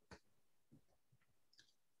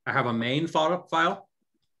I have a main file.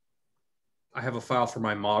 I have a file for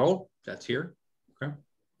my model. That's here. Okay.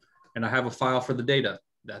 And I have a file for the data.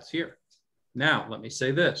 That's here. Now, let me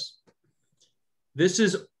say this. This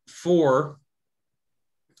is for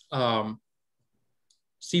CFAR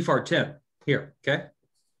 10 here, okay?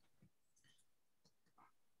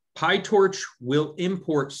 PyTorch will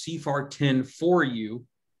import CFAR 10 for you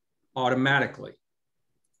automatically,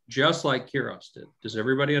 just like Keras did. Does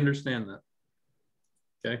everybody understand that?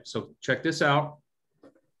 Okay, so check this out.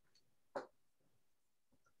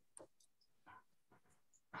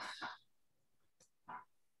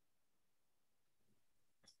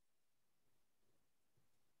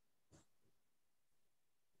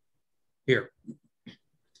 Here,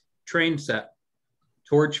 train set,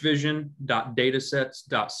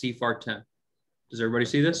 torchvision.datasets.cfar10. Does everybody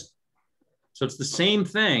see this? So it's the same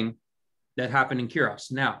thing that happened in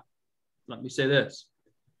Keras. Now, let me say this.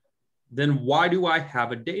 Then why do I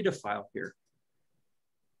have a data file here?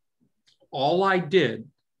 All I did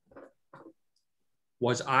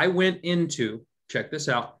was I went into, check this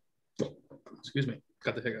out. Excuse me,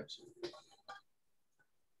 got the hiccups.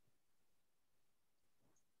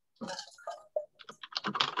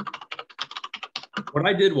 What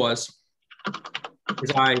I did was,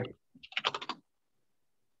 I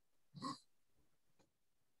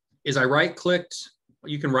right-clicked.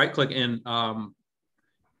 You can right-click in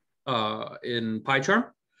PyCharm.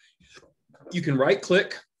 You can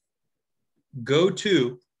right-click, go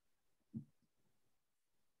to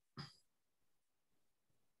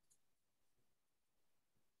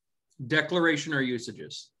declaration or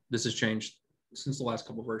usages. This has changed since the last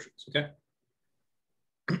couple of versions. Okay.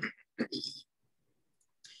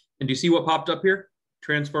 And do you see what popped up here?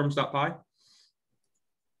 Transforms.py.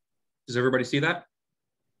 Does everybody see that?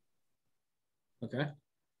 Okay.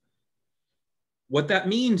 What that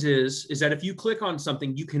means is that if you click on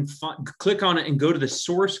something, you can click on it and go to the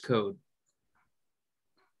source code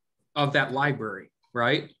of that library,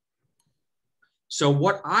 right? So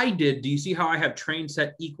what I did, do you see how I have train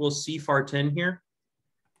set equals CFAR 10 here?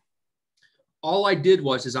 All I did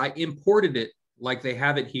was I imported it like they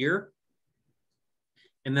have it here.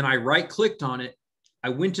 And then I right-clicked on it. I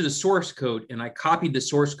went to the source code and I copied the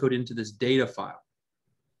source code into this data file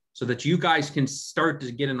so that you guys can start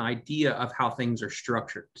to get an idea of how things are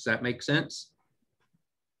structured. Does that make sense?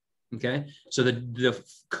 Okay, so the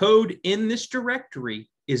code in this directory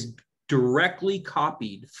is directly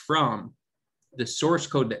copied from the source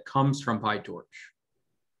code that comes from PyTorch.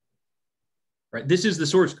 Right, this is the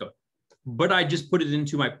source code, but I just put it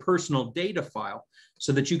into my personal data file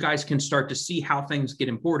so that you guys can start to see how things get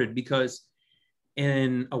imported, because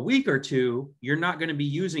in a week or two, you're not going to be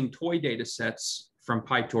using toy data sets from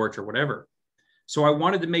PyTorch or whatever. So I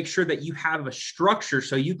wanted to make sure that you have a structure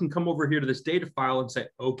so you can come over here to this data file and say,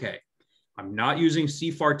 okay, I'm not using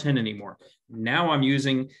CFAR 10 anymore. Now I'm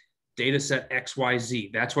using dataset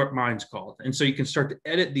XYZ. That's what mine's called. And so you can start to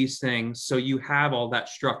edit these things so you have all that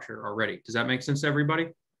structure already. Does that make sense to everybody?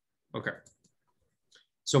 Okay.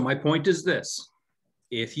 So my point is this.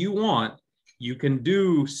 If you want, you can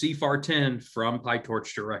do CFAR 10 from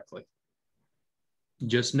PyTorch directly.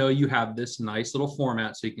 Just know you have this nice little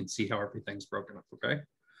format so you can see how everything's broken up, okay?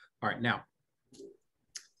 All right, now.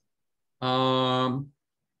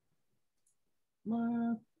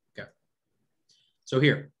 Okay. So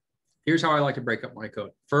here's how I like to break up my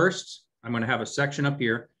code. First, I'm going to have a section up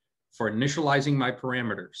here for initializing my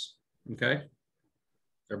parameters, okay?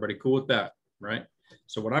 Everybody cool with that, right?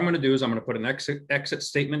 So what I'm going to do is I'm going to put an exit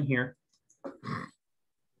statement here,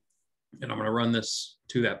 and I'm going to run this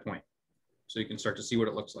to that point so you can start to see what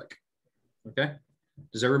it looks like. Okay.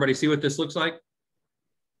 Does everybody see what this looks like?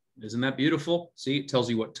 Isn't that beautiful? See, it tells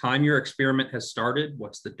you what time your experiment has started.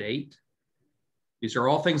 What's the date? These are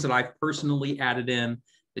all things that I've personally added in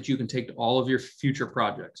that you can take to all of your future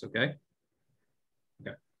projects. Okay.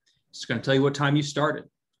 Okay. It's going to tell you what time you started.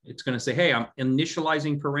 It's going to say, hey, I'm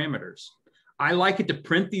initializing parameters. I like it to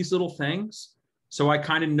print these little things so I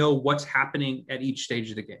kind of know what's happening at each stage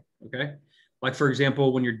of the game, okay? Like for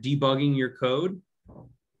example, when you're debugging your code,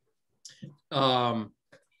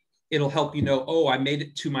 it'll help you know, oh, I made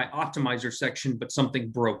it to my optimizer section, but something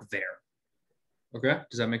broke there. Okay,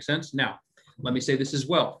 does that make sense? Now, let me say this as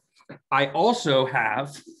well. I also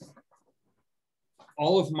have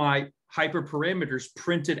all of my hyperparameters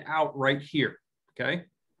printed out right here, okay?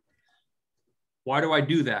 Why do I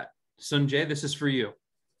do that? Sanjay, this is for you.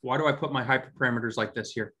 Why do I put my hyperparameters like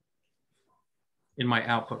this here in my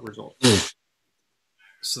output result?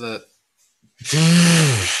 So that...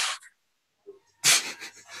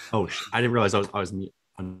 Oh, I didn't realize I was mute.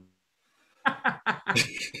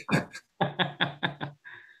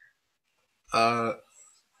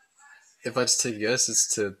 If I just take a guess,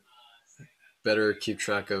 it's to better keep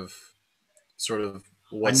track of sort of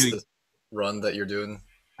what's the run that you're doing.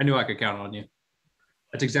 I knew I could count on you.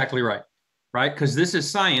 That's exactly right, right? Because this is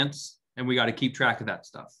science and we got to keep track of that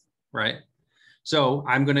stuff, right? So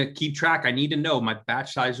I'm going to keep track. I need to know my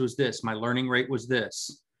batch size was this, my learning rate was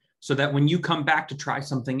this, so that when you come back to try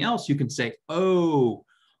something else, you can say, oh,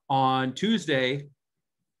 on Tuesday,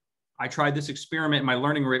 I tried this experiment. My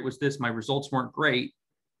learning rate was this. My results weren't great.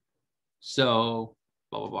 So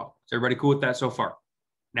blah, blah, blah. Is everybody cool with that so far?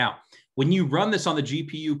 Now, when you run this on the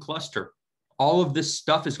GPU cluster, all of this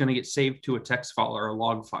stuff is going to get saved to a text file or a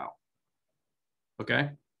log file.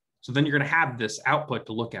 Okay. So then you're going to have this output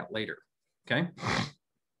to look at later. Okay.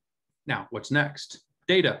 Now, what's next?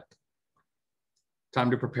 Data.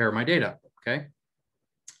 Time to prepare my data. Okay.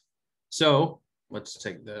 So let's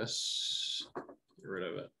take this, get rid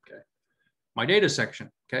of it. Okay. My data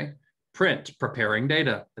section. Okay. Print, preparing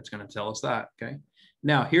data. That's going to tell us that. Okay.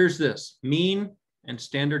 Now here's this, mean and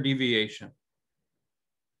standard deviation.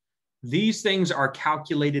 These things are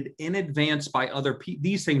calculated in advance by other people.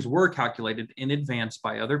 These things were calculated in advance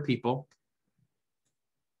by other people.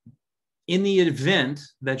 In the event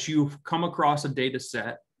that you've come across a data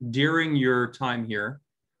set during your time here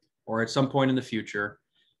or at some point in the future,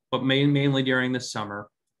 but mainly during the summer,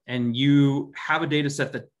 and you have a data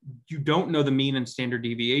set that you don't know the mean and standard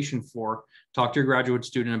deviation for, talk to your graduate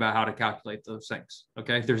student about how to calculate those things.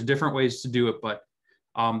 Okay, there's different ways to do it, but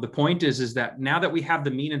the point is that now that we have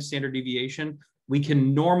the mean and standard deviation, we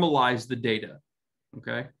can normalize the data.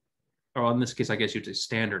 Okay, or in this case, I guess you'd say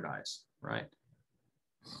standardize, right?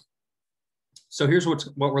 So here's what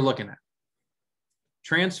we're looking at.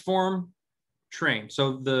 Transform, train.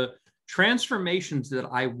 So the transformations that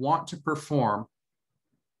I want to perform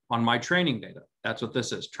on my training data, that's what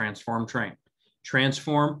this is, transform, train.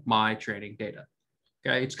 Transform my training data.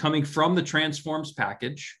 Okay, it's coming from the transforms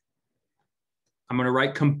package. I'm going to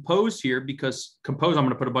write compose here because compose, I'm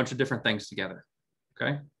going to put a bunch of different things together.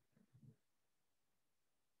 Okay.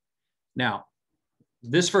 Now,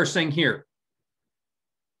 this first thing here,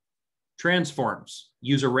 transforms,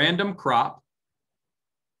 use a random crop,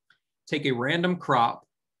 take a random crop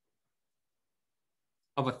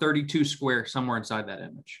of a 32 square somewhere inside that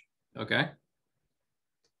image. Okay.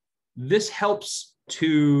 This helps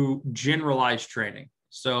to generalize training.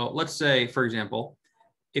 So let's say, for example,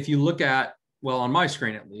 if you look at, well, on my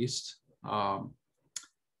screen at least,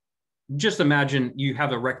 just imagine you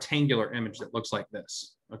have a rectangular image that looks like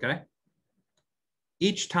this, okay?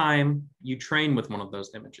 Each time you train with one of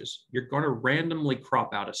those images, you're going to randomly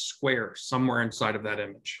crop out a square somewhere inside of that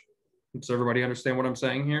image. Does everybody understand what I'm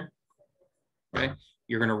saying here? Okay,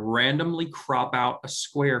 you're going to randomly crop out a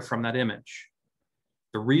square from that image.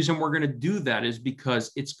 The reason we're going to do that is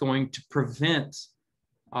because it's going to prevent,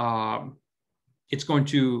 it's going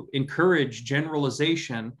to encourage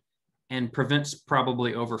generalization and prevents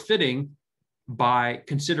probably overfitting by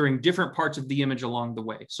considering different parts of the image along the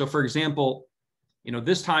way. So for example, you know,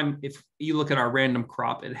 this time, if you look at our random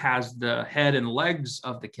crop, it has the head and legs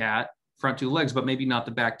of the cat, front two legs, but maybe not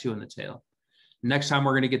the back two and the tail. Next time,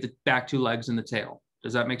 we're going to get the back two legs and the tail.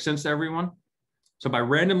 Does that make sense to everyone? So by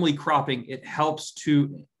randomly cropping, it helps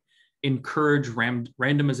to encourage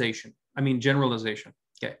generalization.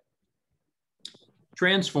 Okay.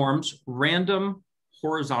 Transforms, random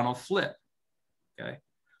horizontal flip. Okay.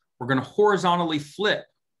 We're going to horizontally flip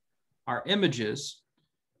our images.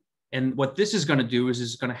 And what this is going to do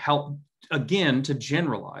is going to help, again, to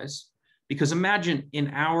generalize. Because imagine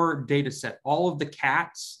in our data set, all of the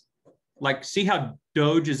cats, like see how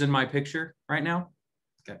Doge is in my picture right now?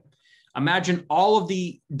 Okay. Imagine all of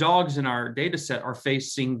the dogs in our data set are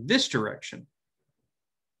facing this direction.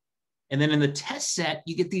 And then in the test set,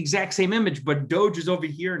 you get the exact same image, but Doge is over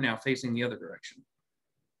here now facing the other direction.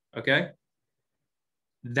 Okay.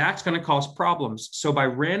 That's going to cause problems. So by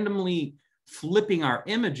randomly flipping our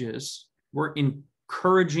images, we're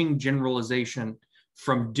encouraging generalization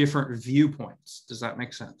from different viewpoints. Does that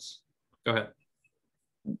make sense? Go ahead.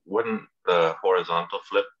 Wouldn't the horizontal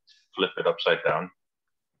flip it upside down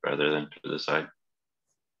rather than to the side?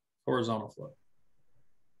 Horizontal flip.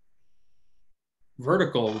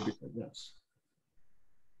 Vertical would be yes.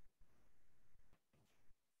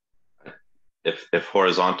 If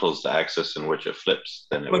horizontal is the axis in which it flips,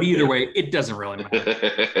 then it but either way, it doesn't really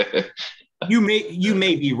matter. you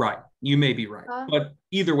may be right. You may be right. But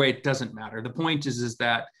either way, it doesn't matter. The point is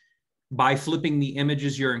that by flipping the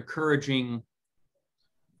images, you're encouraging.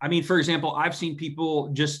 I mean, for example, I've seen people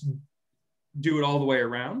just do it all the way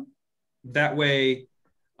around. That way,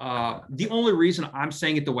 the only reason I'm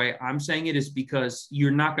saying it the way I'm saying it is because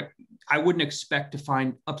you're not going. I wouldn't expect to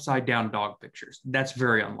find upside down dog pictures. That's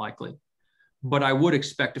very unlikely. But I would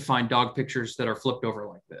expect to find dog pictures that are flipped over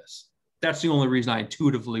like this. That's the only reason I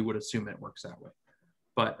intuitively would assume it works that way.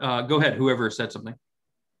 But go ahead, whoever said something.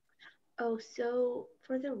 Oh, so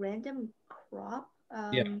for the random crop,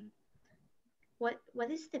 yeah.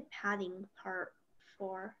 What is the padding part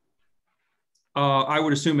for? I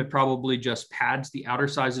would assume it probably just pads the outer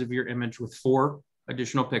size of your image with 4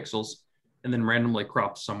 additional pixels and then randomly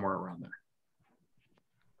crops somewhere around there.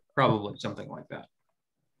 Probably something like that.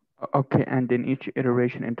 Okay, and in each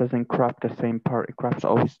iteration, it doesn't crop the same part. It crops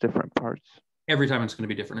always different parts. Every time it's going to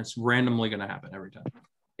be different. It's randomly going to happen every time.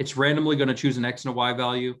 It's randomly going to choose an X and a Y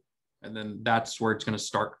value, and then that's where it's going to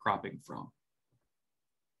start cropping from.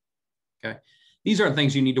 Okay. These aren't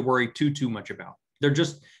things you need to worry too much about. They're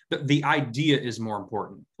just, the idea is more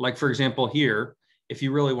important. Like, for example, here, if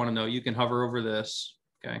you really want to know, you can hover over this,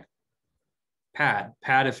 okay? Pad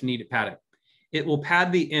if needed, pad it. It will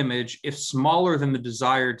pad the image if smaller than the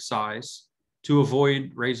desired size to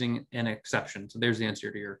avoid raising an exception. So there's the answer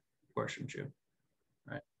to your question, Chu.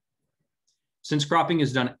 Right. Since cropping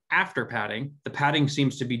is done after padding, the padding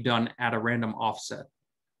seems to be done at a random offset.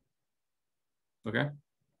 Okay.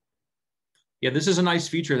 Yeah, this is a nice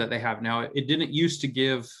feature that they have now. It didn't used to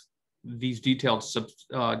give these detailed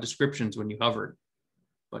descriptions when you hovered,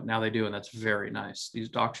 but now they do, and that's very nice, these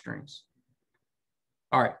doc strings.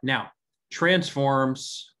 All right, now,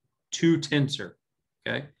 transforms to tensor,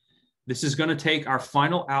 okay? This is gonna take our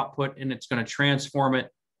final output and it's gonna transform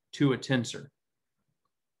it to a tensor.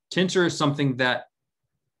 Tensor is something that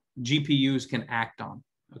GPUs can act on,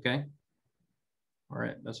 okay? All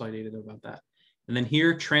right, that's all I need to know about that. And then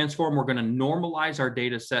here, transform, we're gonna normalize our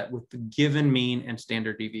data set with the given mean and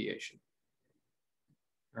standard deviation.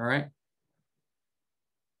 All right?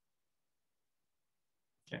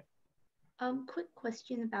 Okay. Quick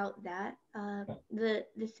question about that. The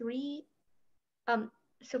 3,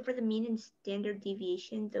 so for the mean and standard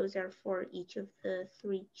deviation, those are for each of the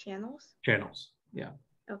 3 channels? Channels, yeah.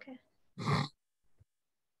 Okay.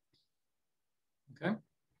 Okay.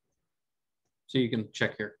 So you can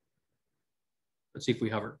check here. Let's see if we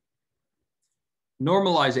hover.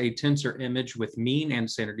 Normalize a tensor image with mean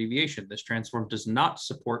and standard deviation. This transform does not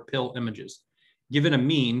support pill images. Given a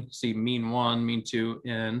mean, see mean 1, mean 2,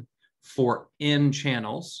 n, for n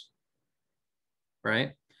channels,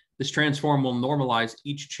 right? This transform will normalize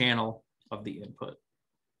each channel of the input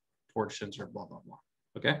towards tensor, blah, blah, blah.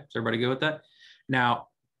 Okay, is everybody good with that? Now,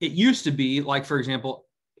 it used to be like, for example,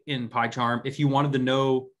 in PyCharm, if you wanted to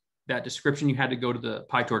know that description, you had to go to the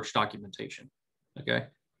PyTorch documentation. Okay,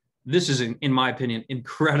 this is, in my opinion,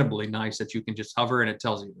 incredibly nice that you can just hover and it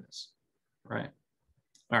tells you this, right?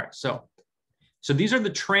 All right, so these are the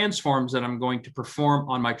transforms that I'm going to perform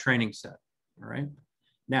on my training set, all right?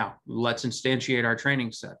 Now, let's instantiate our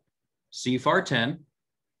training set. CFAR10,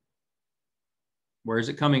 where is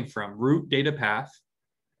it coming from? Root data path,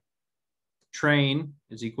 train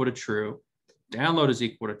is equal to true, download is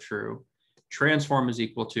equal to true, transform is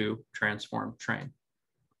equal to transform train,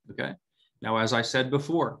 okay? Now, as I said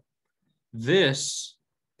before, this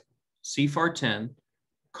CFAR10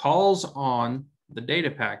 calls on the data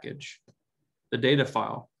package, the data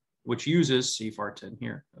file, which uses CFAR10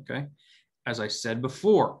 here, okay? As I said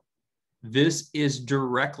before, this is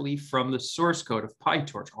directly from the source code of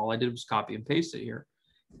PyTorch. All I did was copy and paste it here,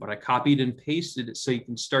 but I copied and pasted it so you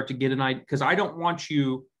can start to get an idea, because I don't want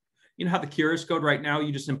you know how the Curious code right now,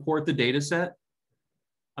 you just import the data set.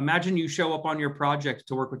 Imagine you show up on your project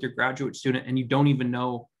to work with your graduate student and you don't even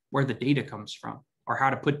know where the data comes from or how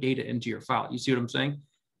to put data into your file. You see what I'm saying?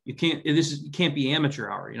 You can't be amateur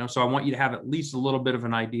hour, you know? So I want you to have at least a little bit of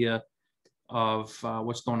an idea of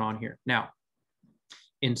what's going on here. Now,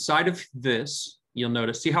 inside of this, you'll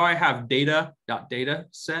notice, see how I have data.data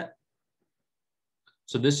set?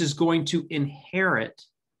 So this is going to inherit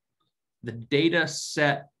the data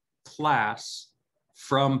set class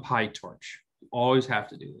from PyTorch. You always have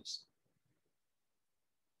to do this.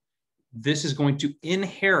 This is going to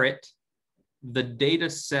inherit the data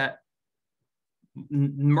set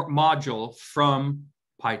module from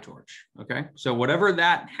PyTorch, okay? So whatever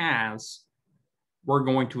that has, we're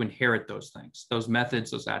going to inherit those things, those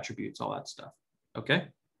methods, those attributes, all that stuff, okay?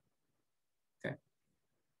 Okay.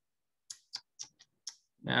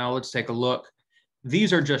 Now let's take a look.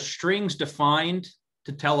 These are just strings defined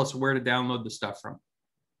to tell us where to download the stuff from,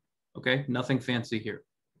 okay? Nothing fancy here,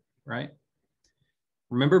 right?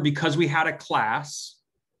 Remember, because we had a class,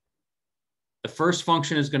 the first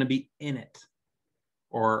function is going to be init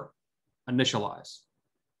or initialize,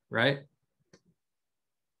 right?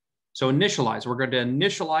 So initialize, we're going to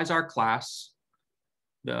initialize our class.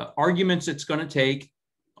 The arguments it's going to take,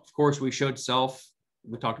 of course, we showed self.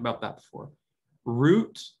 We talked about that before.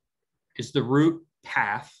 Root is the root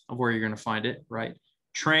path of where you're going to find it, right?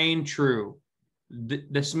 Train true.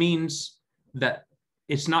 This means that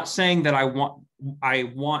it's not saying that I'm not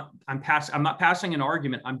passing an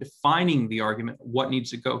argument. I'm defining the argument, what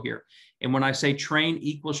needs to go here. And when I say train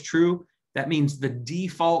equals true, that means the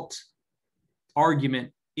default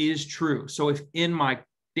argument is true. So if in my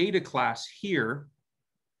data class here,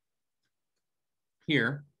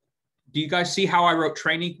 do you guys see how I wrote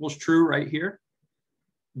train equals true right here?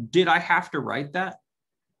 Did I have to write that?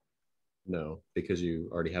 No, because you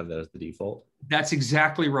already have that as the default. That's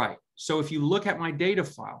exactly right. So if you look at my data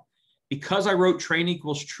file, because I wrote train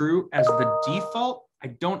equals true as the default, I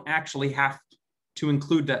don't actually have to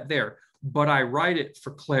include that there, but I write it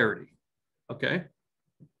for clarity, okay?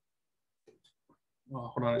 Oh,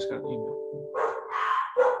 hold on, I just got an email.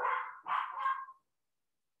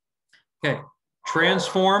 Okay,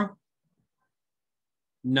 transform,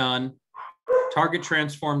 none. Target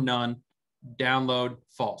transform, none. Download,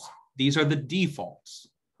 false. These are the defaults,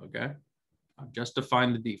 okay? I've just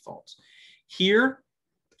defined the defaults. Here,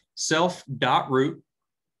 self.root.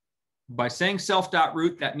 By saying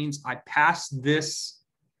self.root, that means I pass this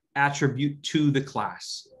attribute to the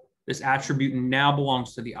class. This attribute now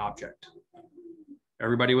belongs to the object.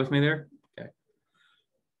 Everybody with me there? Okay.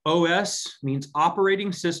 OS means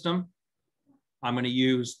operating system. I'm going to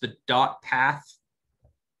use the .path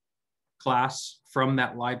class from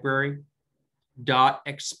that library.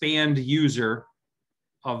 .expand user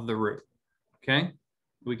of the root. Okay,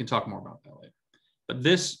 we can talk more about that later. But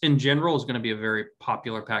this in general is going to be a very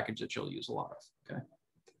popular package that you'll use a lot of. Okay,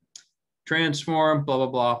 transform, blah, blah,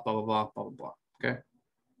 blah, blah, blah, blah, blah, blah, blah. Okay,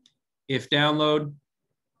 if download,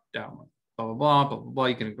 blah, blah, blah, blah, blah, blah.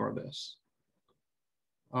 You can ignore this.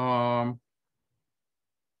 I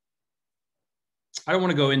don't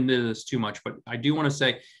want to go into this too much, but I do want to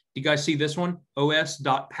say, do you guys see this one?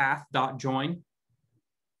 os.path.join.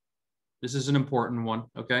 This is an important one,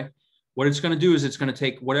 okay? What it's going to do is it's going to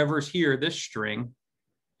take whatever's here, this string,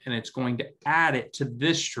 and it's going to add it to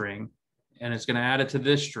this string, and it's going to add it to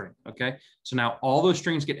this string, okay? So now all those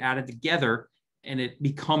strings get added together, and it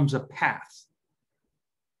becomes a path.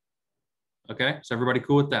 Okay, so everybody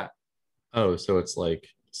cool with that? Oh, so it's like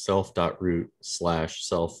self.root /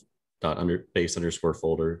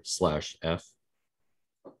 self.base_folder/f.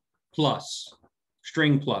 Plus,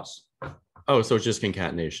 string plus. Oh, so it's just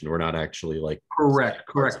concatenation. We're not actually like. Correct.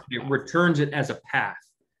 It returns it as a path,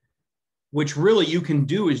 which really you can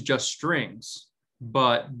do is just strings,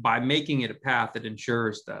 but by making it a path, it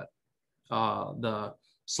ensures that the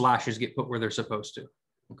slashes get put where they're supposed to,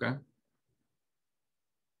 okay?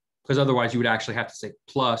 Because otherwise you would actually have to say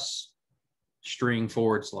plus string /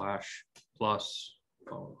 plus.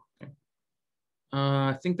 Oh, okay.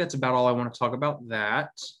 I think that's about all I want to talk about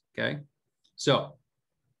that, okay? So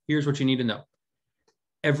here's what you need to know.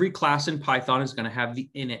 Every class in Python is going to have the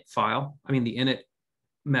init file. I mean, the init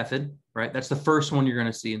method, right? That's the first one you're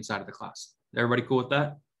going to see inside of the class. Everybody cool with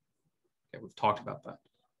that? Okay, we've talked about that.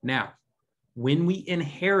 Now, when we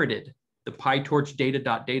inherited the PyTorch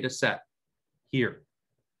data.data set here,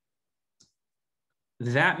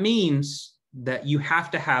 that means that you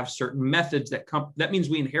have to have certain methods that come. That means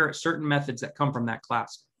we inherit certain methods that come from that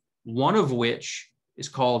class. One of which is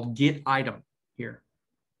called getItem here.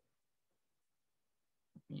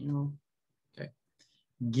 Okay,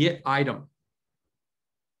 getItem.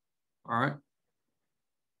 All right.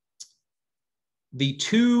 The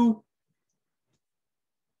two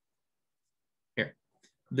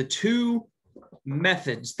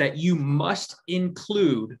methods that you must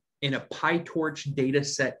include in a PyTorch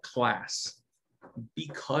dataset class,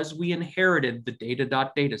 because we inherited the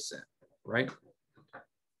data.data set, right?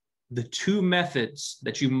 The two methods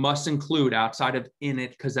that you must include outside of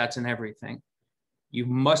init, because that's in everything, you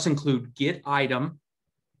must include getItem,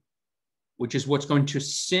 which is what's going to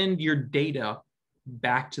send your data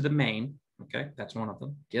back to the main. Okay, that's one of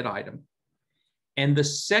them, getItem. And the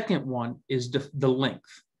second one is the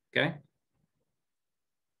length, okay?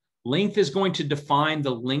 Length is going to define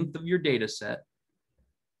the length of your data set.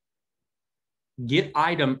 Get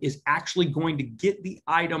item is actually going to get the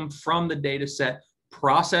item from the data set,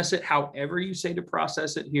 process it however you say to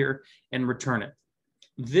process it here, and return it.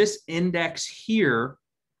 This index here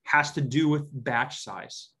has to do with batch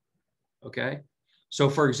size, okay? So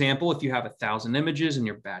for example, if you have 1,000 images and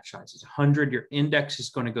your batch size is 100, your index is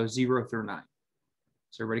going to go 0 through 9.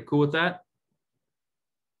 Is everybody cool with that?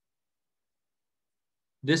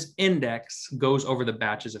 This index goes over the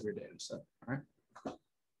batches of your data set, all right?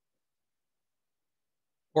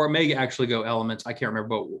 Or it may actually go elements. I can't remember,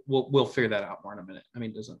 but we'll figure that out more in a minute. I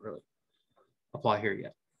mean, it doesn't really apply here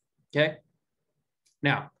yet, okay?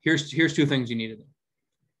 Now, here's two things you need to do.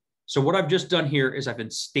 So what I've just done here is I've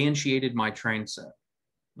instantiated my train set,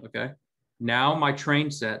 okay? Now my train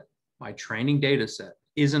set, my training data set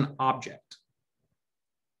is an object.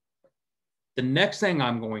 The next thing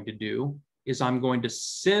I'm going to do is I'm going to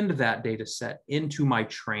send that data set into my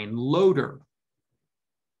train loader.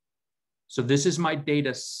 So this is my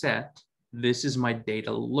data set. This is my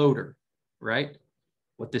data loader, right?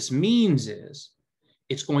 What this means is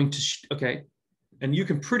it's going to, okay, and you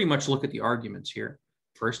can pretty much look at the arguments here.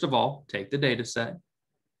 First of all, take the data set,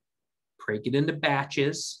 break it into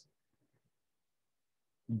batches.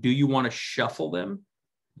 Do you want to shuffle them?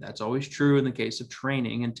 That's always true in the case of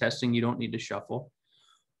training and testing. You don't need to shuffle.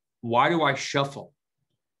 Why do I shuffle?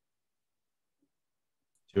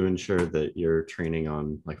 To ensure that you're training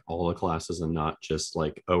on like all the classes and not just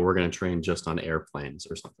like, oh, we're going to train just on airplanes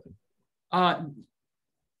or something.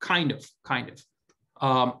 Kind of.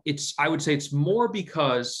 I would say it's more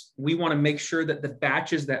because we want to make sure that the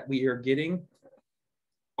batches that we are getting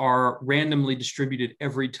are randomly distributed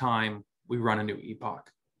every time we run a new epoch.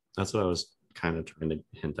 That's what I was kind of trying to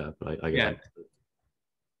hint at, but I yeah.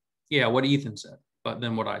 Yeah, what Ethan said, but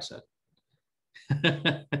then what I said.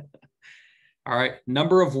 All right,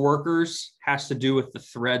 number of workers has to do with the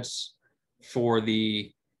threads for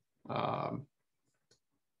the CPU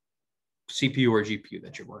or GPU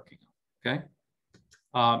that you're working on, okay?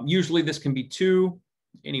 Usually this can be 2,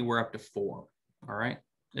 anywhere up to 4, all right,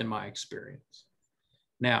 in my experience.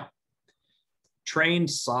 Now, train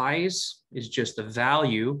size is just a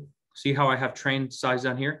value. See how I have train size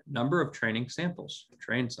down here? Number of training samples,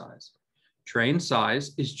 train size. Train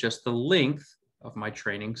size is just the length of my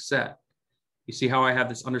training set. You see how I have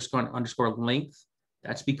this underscore length?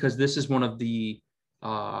 That's because this is one of the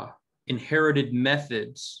inherited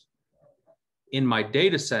methods in my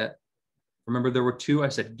data set. Remember there were 2. I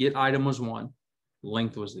said get item was 1,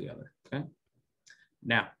 length was the other, okay?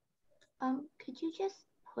 Now. Could you just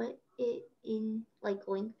put it in like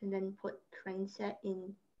length and then put train set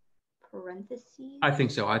in parentheses? I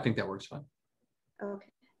think so. I think that works fine. Okay.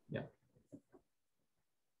 Yeah.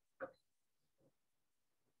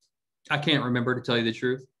 I can't remember, to tell you the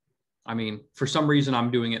truth. I mean, for some reason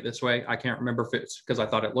I'm doing it this way. I can't remember if it's because I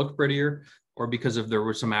thought it looked prettier or because if there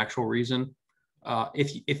was some actual reason.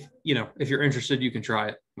 If you're interested, you can try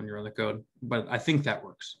it when you're on the code, but I think that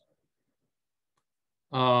works.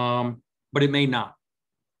 But it may not.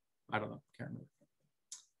 I don't know. Can't remember.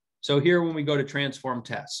 So here, when we go to transform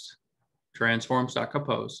test,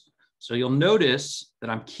 transforms.compose. So you'll notice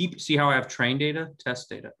that see how I have train data, test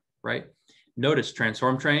data, right? Notice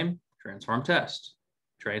transform train, transform test,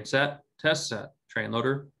 train set, test set, train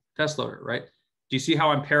loader, test loader, right? Do you see how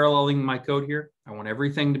I'm paralleling my code here? I want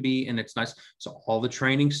everything to be, and it's nice. So all the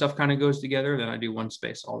training stuff kind of goes together. Then I do one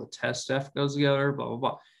space. All the test stuff goes together, blah, blah,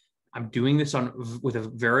 blah. I'm doing this with a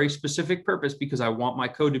very specific purpose because I want my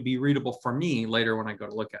code to be readable for me later when I go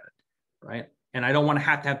to look at it, right? And I don't want to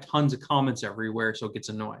have tons of comments everywhere, so it gets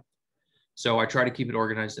annoying. So I try to keep it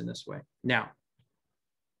organized in this way. Now,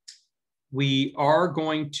 we are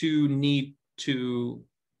going to need to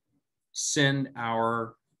send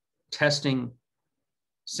our testing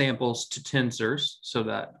samples to tensors so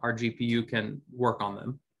that our GPU can work on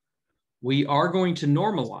them. We are going to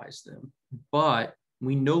normalize them, but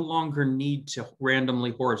we no longer need to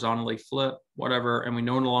randomly horizontally flip, whatever, and we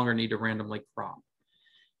no longer need to randomly crop.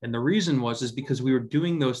 And the reason is because we were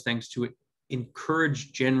doing those things to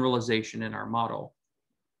encourage generalization in our model.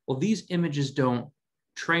 Well, these images don't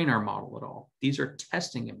train our model at all. These are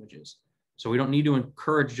testing images. So we don't need to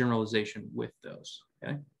encourage generalization with those,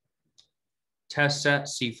 okay? Test set,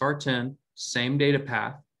 CFAR10, same data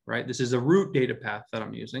path, right? This is a root data path that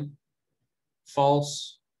I'm using.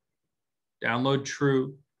 False, download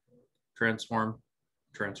true,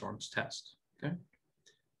 transforms test, okay?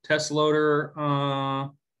 Test loader,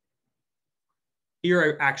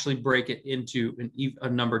 Here, I actually break it into a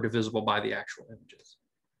number divisible by the actual images.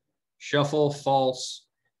 Shuffle, false.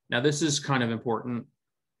 Now, this is kind of important.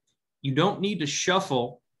 You don't need to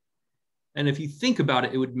shuffle. And if you think about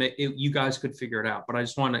it, it would make it, you guys could figure it out. But I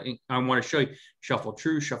want to show you shuffle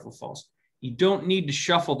true, shuffle false. You don't need to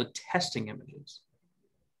shuffle the testing images,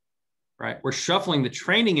 right? We're shuffling the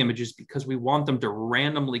training images because we want them to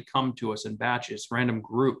randomly come to us in batches, random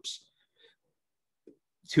groups,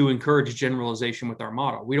 to encourage generalization with our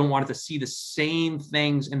model. We don't want it to see the same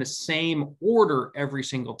things in the same order every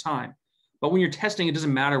single time. But when you're testing, it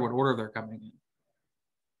doesn't matter what order they're coming in,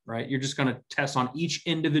 right? You're just going to test on each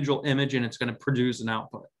individual image and it's going to produce an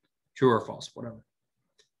output, true or false, whatever.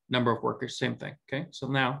 Number of workers, same thing. Okay, so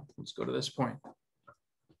now let's go to this point.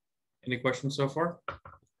 Any questions so far?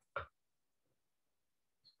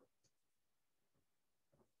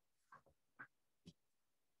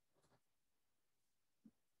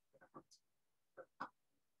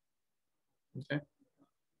 Okay.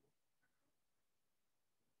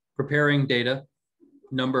 Preparing data,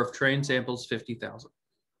 number of trained samples, 50,000.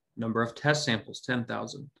 Number of test samples,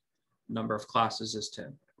 10,000. Number of classes is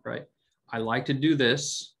 10, right? I like to do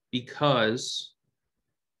this because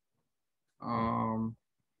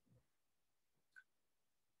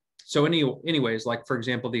anyways, like for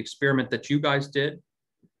example, the experiment that you guys did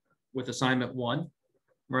with assignment 1,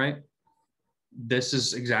 right? This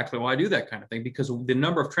is exactly why I do that kind of thing, because the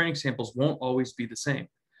number of training samples won't always be the same.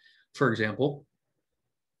 For example,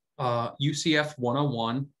 UCF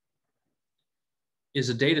 101 is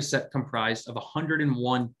a data set comprised of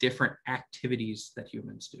 101 different activities that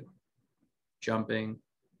humans do. Jumping,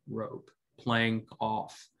 rope, playing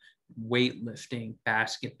golf, weightlifting,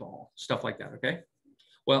 basketball, stuff like that, okay?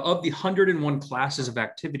 Well, of the 101 classes of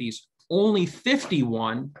activities, only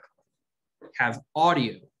 51 have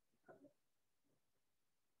audio.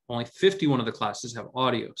 Only 51 of the classes have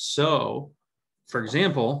audio. So, for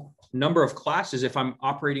example, number of classes, if I'm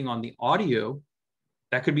operating on the audio,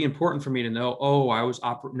 that could be important for me to know, oh, I was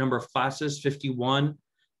number of classes, 51.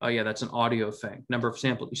 Oh yeah, that's an audio thing. Number of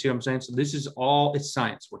samples, you see what I'm saying? So this is all, it's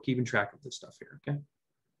science. We're keeping track of this stuff here, okay?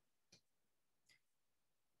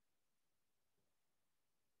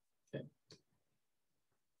 Okay.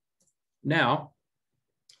 Now,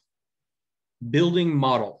 building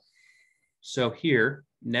model. So here,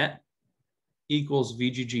 net equals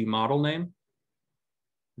VGG model name.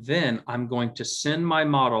 Then I'm going to send my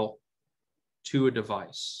model to a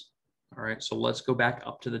device. All right, so let's go back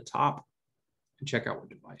up to the top and check out what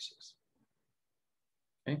device is.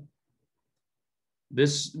 Okay.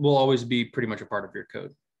 This will always be pretty much a part of your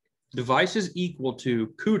code. Device is equal to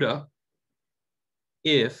CUDA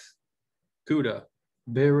if CUDA,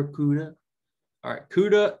 Barracuda. All right,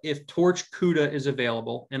 CUDA if Torch CUDA is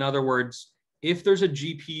available. In other words, if there's a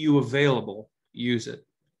GPU available, use it.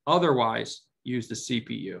 Otherwise, use the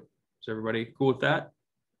CPU. Is everybody cool with that?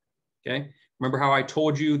 Okay. Remember how I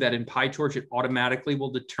told you that in PyTorch, it automatically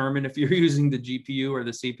will determine if you're using the GPU or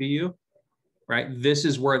the CPU, right? This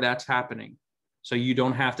is where that's happening. So you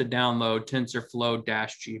don't have to download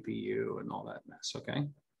TensorFlow-GPU and all that mess, okay?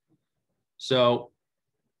 So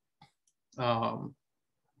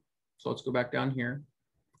let's go back down here.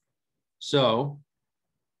 So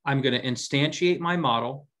I'm going to instantiate my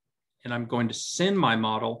model, and I'm going to send my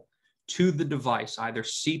model to the device, either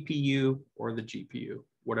CPU or the GPU,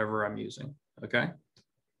 whatever I'm using, okay?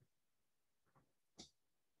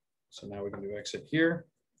 So now we can do exit here.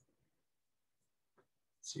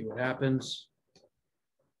 See what happens.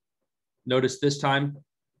 Notice this time,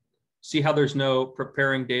 see how there's no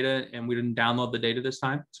preparing data and we didn't download the data this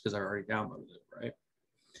time? It's because I already downloaded it, right?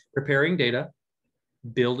 Preparing data,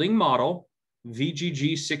 building model,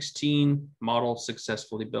 VGG16 model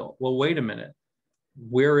successfully built. Well, wait a minute.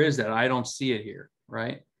 Where is that? I don't see it here,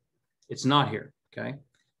 right? It's not here, okay?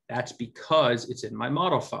 That's because it's in my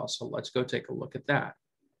model file. So let's go take a look at that.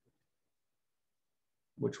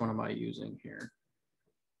 Which one am I using here?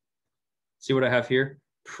 See what I have here?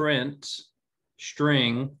 Print,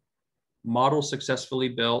 string, model successfully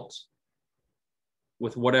built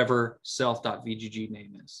with whatever self.vgg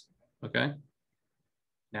name is, okay?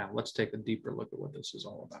 Now let's take a deeper look at what this is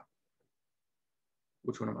all about.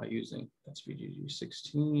 Which one am I using? That's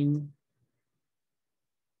VGG16.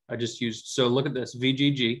 I just used, so look at this,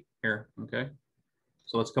 VGG here, okay?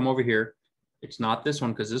 So let's come over here. It's not this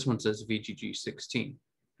one because this one says VGG16.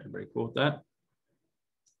 Everybody cool with that?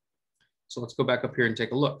 So let's go back up here and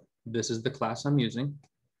take a look. This is the class I'm using.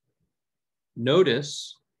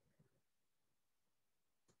 Notice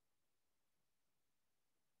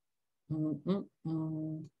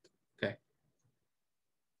okay.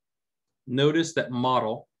 Notice that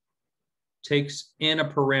model takes in a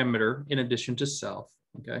parameter in addition to self,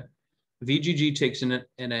 okay? VGG takes in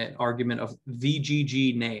an argument of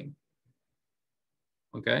VGG name,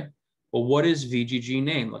 okay? Well, what is VGG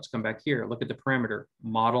name? Let's come back here. Look at the parameter,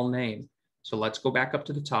 model name. So let's go back up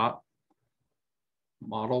to the top.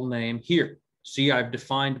 Model name here. See, I've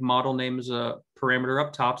defined model name as a parameter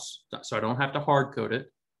up top, so I don't have to hard code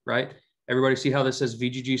it, right? Everybody see how this says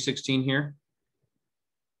VGG 16 here?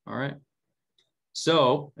 All right.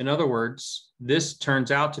 So in other words, this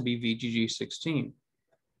turns out to be VGG 16.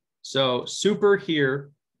 So super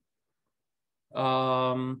here,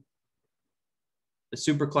 the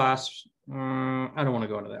super class, I don't want to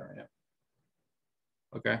go into that right now.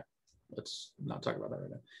 Okay, let's not talk about that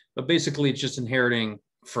right now. But basically it's just inheriting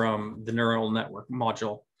from the neural network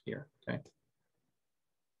module here, okay?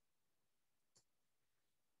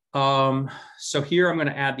 So here I'm going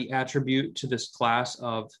to add the attribute to this class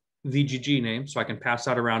of VGG name, so I can pass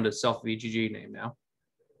that around as self VGG name now,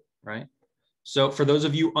 right? So for those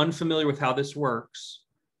of you unfamiliar with how this works,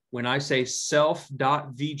 when I say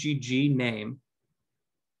self.vgg name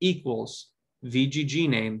equals VGG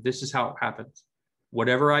name, this is how it happens.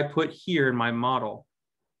 Whatever I put here in my model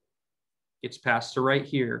gets passed to right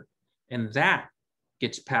here, and that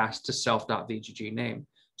gets passed to self.vgg name.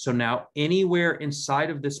 So now anywhere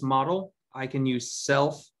inside of this model, I can use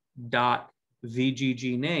self.vgg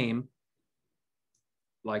name,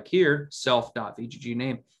 like here, self.vgg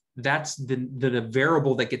name. That's the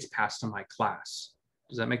variable that gets passed to my class.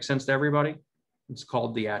 Does that make sense to everybody? It's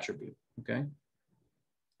called the attribute, okay?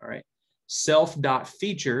 All right,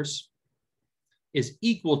 self.features is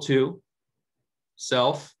equal to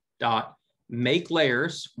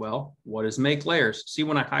self.makeLayers. Well, what is make layers? See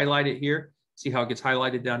when I highlight it here? See how it gets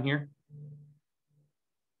highlighted down here?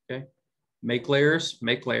 Okay, make layers,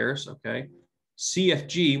 okay.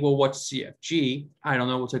 CFG, well, what's CFG? I don't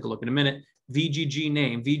know, we'll take a look in a minute. VGG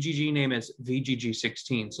name is VGG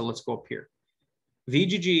 16. So let's go up here.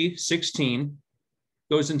 VGG 16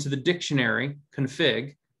 goes into the dictionary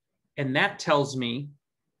config, and that tells me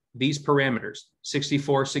these parameters,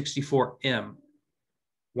 64, 64M,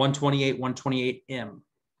 128, 128M,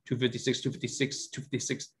 256, 256,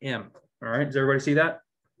 256M. All right, does everybody see that?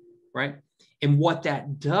 Right? And what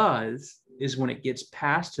that does is when it gets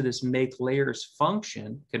passed to this make layers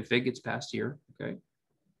function, config gets passed here, okay?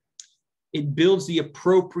 It builds the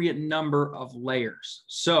appropriate number of layers.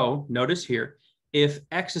 So notice here, if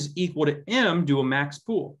X is equal to M, do a max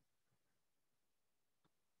pool.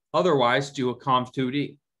 Otherwise, do a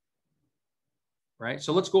conv2d, right?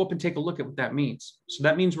 So let's go up and take a look at what that means. So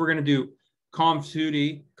that means we're going to do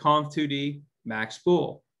conv2d, max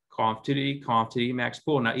pool, conv2d, max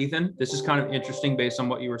pool. Now, Ethan, this is kind of interesting based on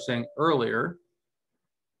what you were saying earlier.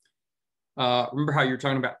 Remember how you were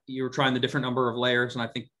talking about, you were trying the different number of layers, and I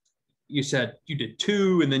think you said you did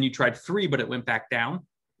 2 and then you tried 3, but it went back down.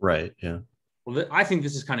 Right, yeah. Well, I think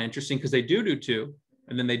this is kind of interesting because they do 2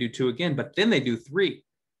 and then they do 2 again, but then they do 3.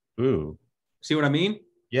 Ooh. See what I mean?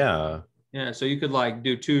 Yeah. Yeah, so you could like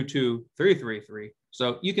do 2, 2, 3, 3, 3.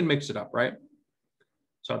 So you can mix it up, right?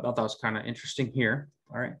 So I thought that was kind of interesting here.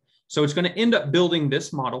 All right. So it's going to end up building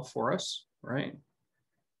this model for us, right?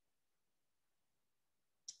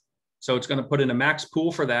 So it's going to put in a max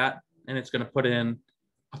pool for that, and it's going to put in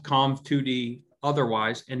a conv2d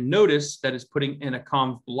otherwise. And notice that it's putting in a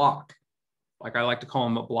conv block. Like I like to call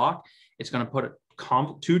them a block. It's going to put a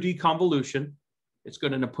 2D convolution. It's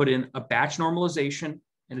going to put in a batch normalization,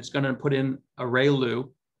 and it's going to put in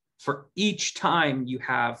ArrayLu for each time you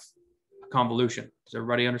have a convolution. Does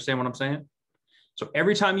everybody understand what I'm saying? So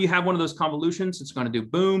every time you have one of those convolutions, it's going to do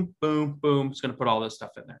boom, boom, boom. It's going to put all this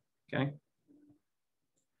stuff in there, okay?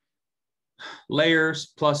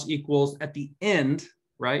 Layers plus equals at the end,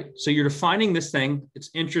 right? So you're defining this thing.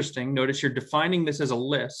 It's interesting. Notice you're defining this as a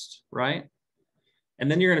list, right?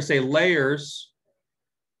 And then you're going to say layers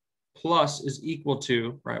plus is equal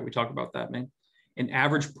to, right? We talked about that, man. An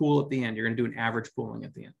average pool at the end. You're going to do an average pooling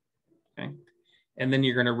at the end, okay? And then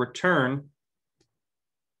you're going to return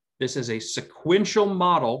this as a sequential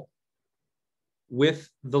model with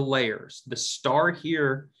the layers. The star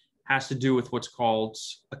here has to do with what's called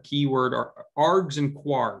a keyword or args and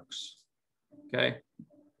quargs, okay?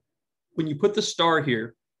 When you put the star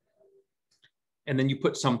here and then you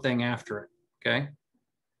put something after it, okay?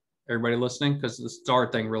 Everybody listening? Because the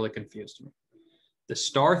star thing really confused me. The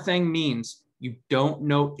star thing means you don't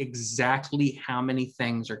know exactly how many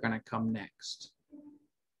things are going to come next.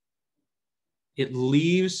 It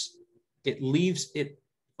leaves it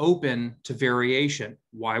open to variation.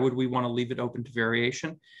 Why would we want to leave it open to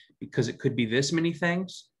variation? Because it could be this many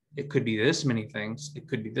things, it could be this many things, it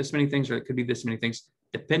could be this many things, or it could be this many things.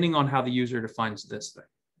 depending on how the user defines this thing.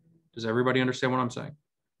 Does everybody understand what I'm saying?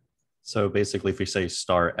 So basically, if we say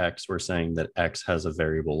star X, we're saying that X has a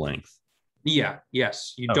variable length. Yeah,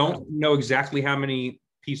 yes. You don't know exactly how many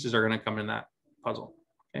pieces are going to come in that puzzle.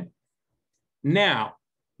 Okay. Now,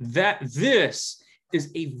 this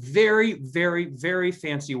is a very, very, very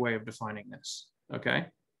fancy way of defining this. Okay.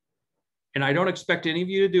 And I don't expect any of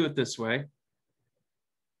you to do it this way.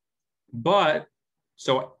 But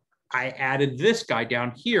so I added this guy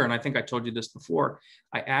down here, and I think I told you this before.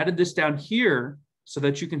 I added this down here so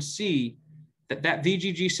that you can see that that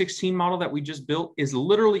VGG16 model that we just built is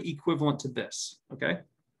literally equivalent to this, okay?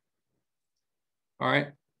 All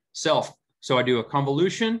right, self. So I do a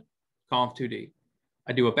convolution, conv2D.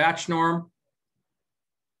 I do a batch norm.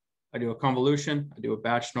 I do a convolution, I do a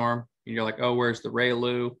batch norm. And you're like, oh, where's the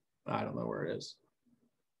ReLU? I don't know where it is.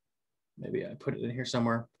 Maybe I put it in here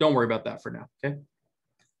somewhere. Don't worry about that for now, okay?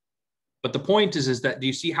 But the point is that, do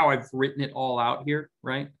you see how I've written it all out here,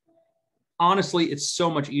 right? Honestly, it's so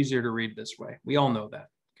much easier to read this way. We all know that,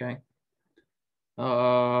 okay?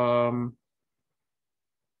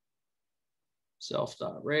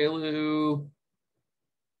 Self.ReLU.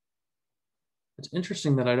 It's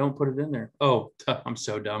interesting that I don't put it in there. Oh, I'm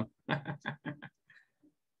so dumb.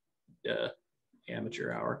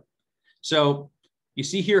 Amateur hour. So you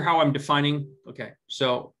see here how I'm defining, okay,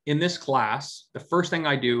 so in this class, the first thing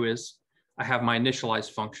I do is I have my initialize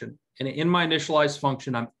function. And in my initialize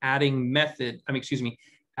function, I'm adding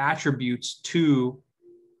attributes to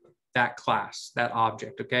that class, that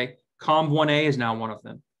object, okay? conv1a is now one of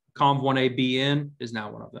them. conv1a bn is now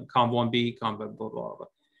one of them. conv1b, conv blah, blah, blah.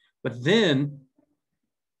 But then,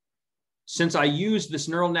 since I use this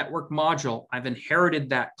neural network module, I've inherited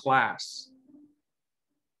that class.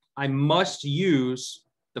 I must use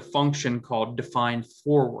the function called define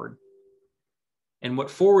forward. And what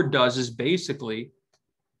forward does is basically,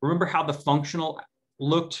 remember how the functional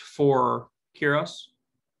looked for Keros?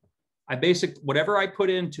 Whatever I put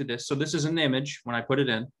into this, so this is an image, when I put it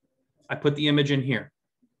in, I put the image in here.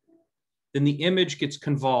 Then the image gets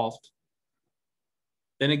convolved.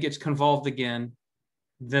 Then it gets convolved again.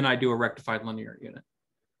 Then I do a rectified linear unit,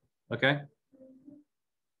 okay?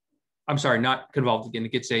 I'm sorry, not convolved again.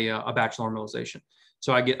 It gets a batch normalization.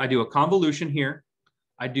 So I do a convolution here.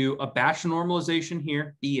 I do a batch normalization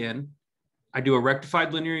here, En. I do a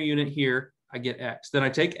rectified linear unit here. I get X. Then I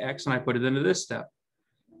take X and I put it into this step.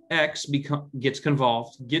 X gets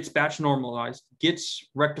convolved, gets batch normalized, gets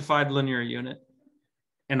rectified linear unit,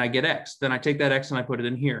 and I get X. Then I take that X and I put it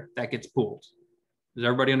in here. That gets pooled. Does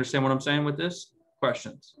everybody understand what I'm saying with this?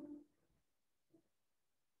 Questions?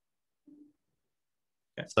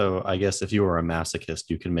 Okay. So I guess if you were a masochist,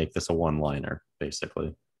 you can make this a one-liner,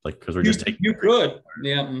 basically. Like, because we're just taking. You could.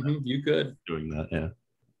 Yeah, you could. Doing that, yeah.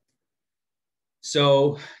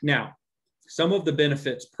 So now, some of the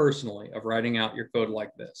benefits personally of writing out your code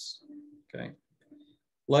like this, okay?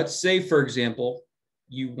 Let's say, for example,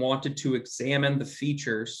 you wanted to examine the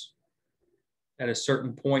features at a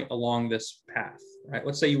certain point along this path, right?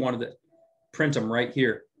 Let's say you wanted to print them right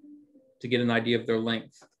here to get an idea of their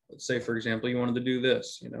length. Let's say, for example, you wanted to do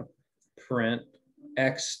this, print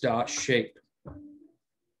x.shape.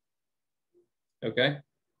 Okay.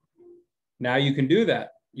 Now you can do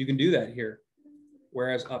that. You can do that here.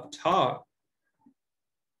 Whereas up top,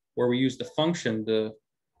 where we use the function to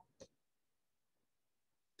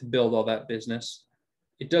build all that business,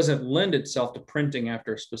 it doesn't lend itself to printing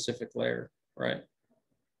after a specific layer, right?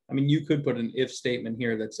 I mean, you could put an if statement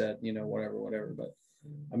here that said, whatever, but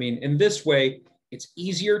I mean, in this way, it's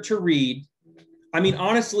easier to read. I mean,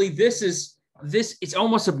 honestly, it's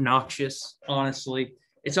almost obnoxious, honestly.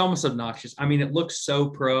 It's almost obnoxious. I mean, it looks so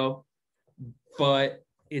pro, but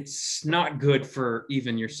it's not good for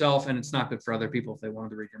even yourself, and it's not good for other people if they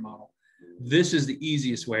wanted to read your model. This is the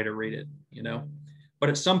easiest way to read it, But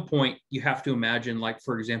at some point, you have to imagine, like,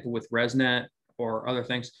 for example, with ResNet or other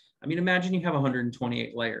things, I mean, imagine you have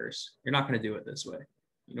 128 layers. You're not going to do it this way.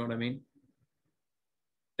 You know what I mean?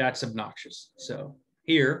 That's obnoxious. So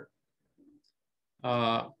here,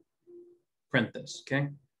 print this, okay?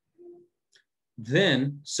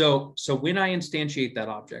 Then, so when I instantiate that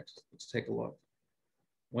object, let's take a look.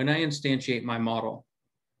 When I instantiate my model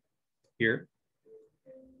here,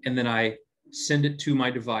 and then I send it to my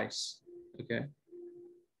device, okay?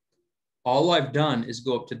 All I've done is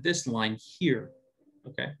go up to this line here,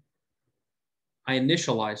 okay? I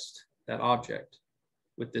initialized that object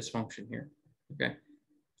with this function here, okay?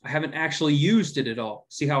 I haven't actually used it at all.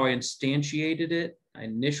 See how I instantiated it? I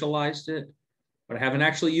initialized it, but I haven't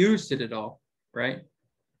actually used it at all, right?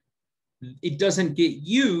 It doesn't get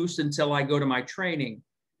used until I go to my training.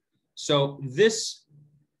 So this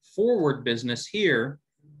forward business here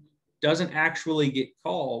doesn't actually get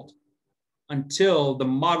called until the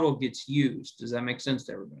model gets used. Does that make sense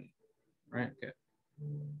to everybody? Right, good.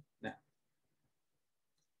 Now,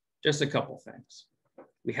 just a couple things.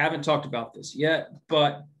 We haven't talked about this yet,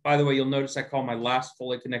 but by the way, you'll notice I call my last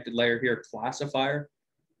fully connected layer here classifier,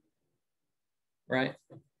 right?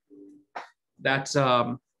 That's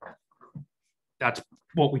what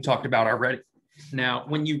we talked about already. Now,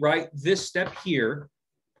 when you write this step here,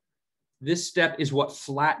 this step is what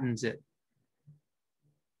flattens it.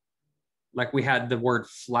 Like we had the word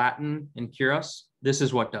flatten in Keras, this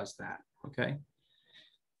is what does that, okay?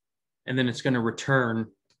 And then it's going to return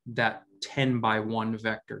that 10 by 1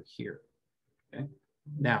 vector here, okay?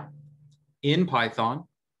 Now, in Python,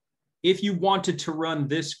 if you wanted to run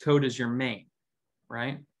this code as your main,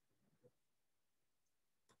 right?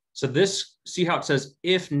 So this, see how it says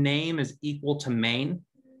if name is equal to main,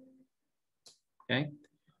 okay?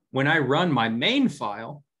 When I run my main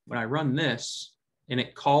file, when I run this and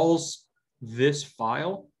it calls this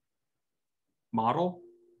file model,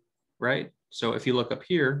 right? So if you look up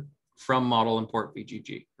here, from model import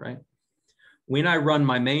VGG, right? When I run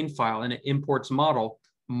my main file and it imports model,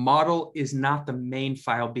 model is not the main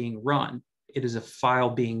file being run. It is a file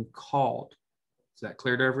being called. Is that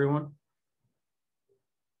clear to everyone?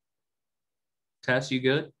 Tess, you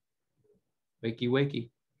good? Wakey, wakey.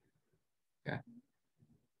 Okay.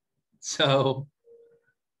 So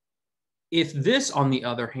if this, on the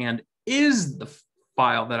other hand, is the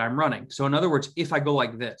file that I'm running. So in other words, if I go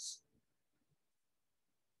like this,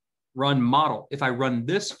 run model, if I run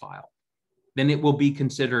this file, then it will be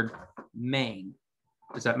considered main.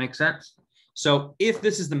 Does that make sense? So if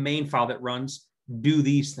this is the main file that runs, do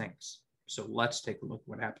these things. So let's take a look at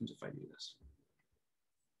what happens if I do this.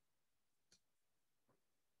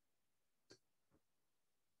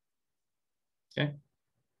 Okay.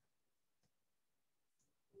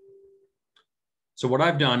 So what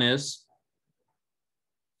I've done is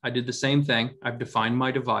I did the same thing. I've defined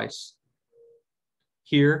my device.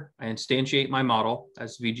 Here, I instantiate my model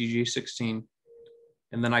as VGG16,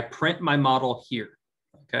 and then I print my model here,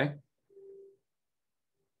 okay?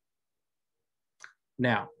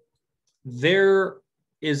 Now, there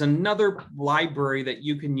is another library that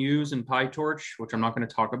you can use in PyTorch, which I'm not going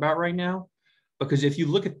to talk about right now, because if you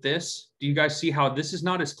look at this, do you guys see how this is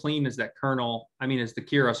not as clean as that kernel, as the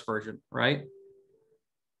Keras version, right?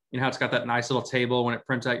 You know how it's got that nice little table when it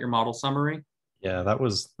prints out your model summary? Yeah, that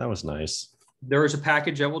was nice. There is a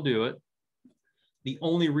package that will do it. The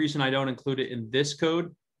only reason I don't include it in this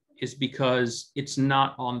code is because it's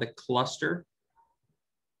not on the cluster.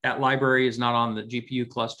 That library is not on the GPU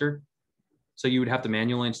cluster. So you would have to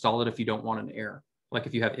manually install it if you don't want an error. Like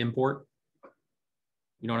if you have import,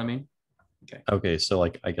 you know what I mean? Okay. Okay, so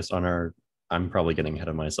like I guess I'm probably getting ahead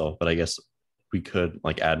of myself, but I guess we could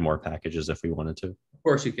like add more packages if we wanted to. Of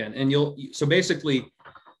course you can. And so basically,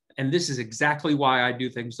 and this is exactly why I do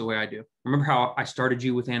things the way I do. Remember how I started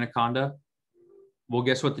you with Anaconda? Well,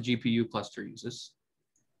 guess what the GPU cluster uses?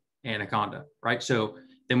 Anaconda, right? So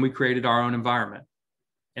then we created our own environment.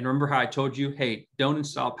 And remember how I told you, hey, don't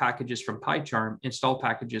install packages from PyCharm, install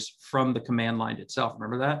packages from the command line itself.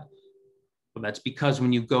 Remember that? Well, that's because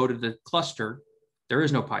when you go to the cluster, there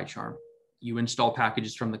is no PyCharm. You install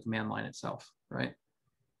packages from the command line itself, right?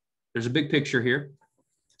 There's a big picture here.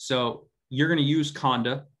 So you're going to use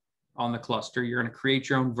Conda on the cluster. You're going to create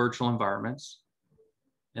your own virtual environments.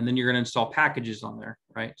 And then you're going to install packages on there,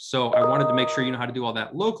 right? So I wanted to make sure you know how to do all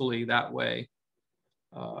that locally. That way,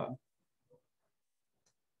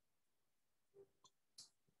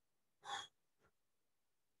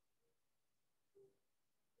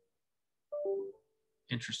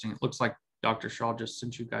 interesting. It looks like Dr. Shaw just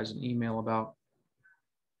sent you guys an email about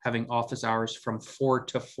having office hours from 4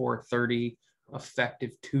 to 4:30,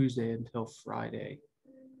 effective Tuesday until Friday.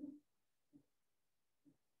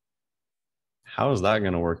 How is that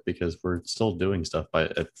going to work? Because we're still doing stuff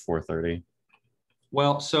at 4:30.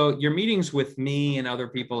 Well, so your meetings with me and other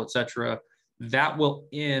people, etc., that will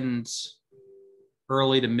end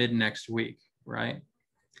early to mid next week, right?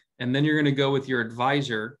 And then you're going to go with your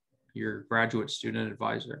advisor, your graduate student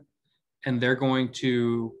advisor, and they're going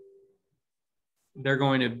to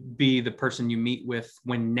be the person you meet with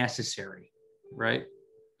when necessary, right?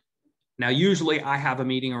 Now, usually I have a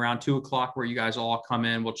meeting around 2 o'clock where you guys all come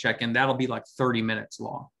in, we'll check in. That'll be like 30 minutes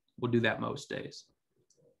long. We'll do that most days.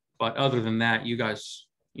 But other than that, you guys,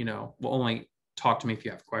 will only talk to me if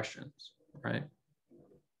you have questions, right?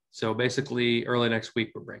 So basically early next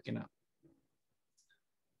week, we're breaking up.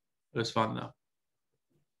 It was fun though.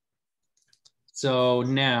 So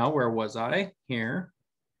now, where was I? Here.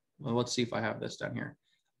 Well, let's see if I have this down here.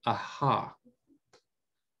 Aha.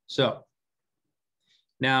 So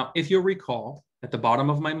now, if you'll recall, at the bottom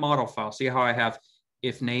of my model file, see how I have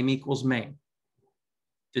if name equals main.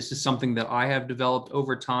 This is something that I have developed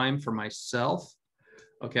over time for myself.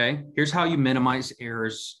 Okay, here's how you minimize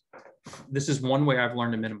errors. This is one way I've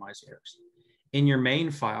learned to minimize errors. In your main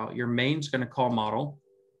file, your main's going to call model,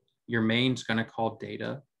 your main's going to call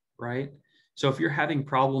data, right? So if you're having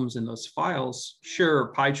problems in those files,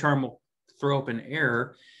 sure, PyCharm will throw up an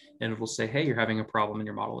error and it will say, hey, you're having a problem in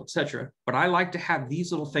your model, etc. But I like to have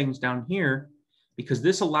these little things down here because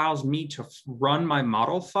this allows me to run my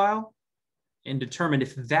model file and determine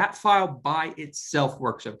if that file by itself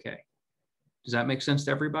works okay. Does that make sense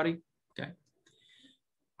to everybody? Okay.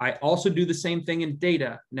 I also do the same thing in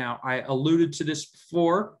data. Now, I alluded to this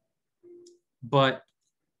before, but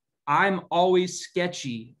I'm always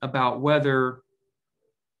sketchy about whether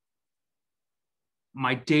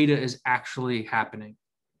my data is actually happening,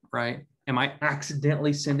 right? Am I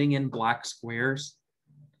accidentally sending in black squares?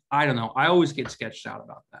 I don't know. I always get sketched out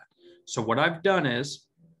about that. So what I've done is,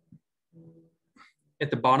 at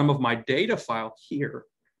the bottom of my data file here,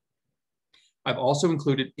 I've also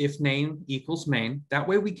included if name equals main. That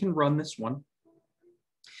way we can run this one.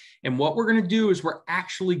 And what we're going to do is we're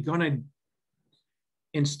actually going to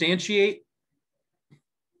instantiate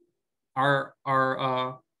our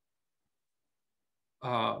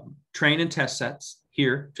train and test sets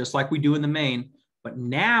here, just like we do in the main. But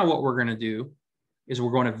now what we're going to do is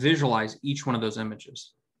we're going to visualize each one of those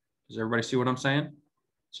images. Does everybody see what I'm saying?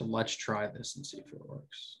 So let's try this and see if it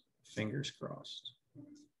works. Fingers crossed.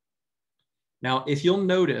 Now, if you'll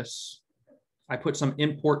notice, I put some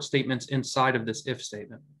import statements inside of this if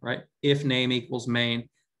statement, right? If name equals main,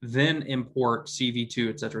 then import CV2,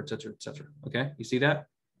 et cetera, et cetera, et cetera. Okay, you see that?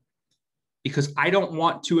 Because I don't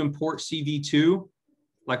want to import CV2.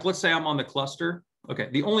 Like, let's say I'm on the cluster. Okay,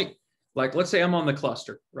 let's say I'm on the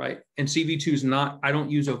cluster, right? And CV2 is not, I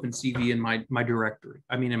don't use OpenCV in my directory.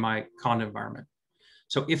 I mean, in my conda environment.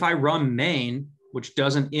 So if I run main, which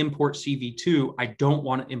doesn't import CV2, I don't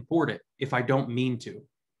want to import it if I don't mean to. Do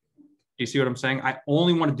you see what I'm saying? I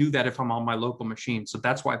only want to do that if I'm on my local machine. So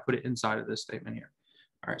that's why I put it inside of this statement here.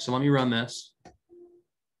 All right, so let me run this.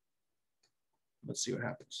 Let's see what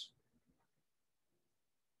happens.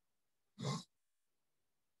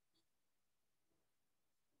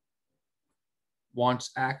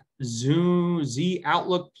 Wants Z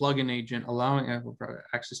Outlook plugin agent, allowing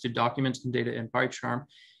access to documents and data in PyCharm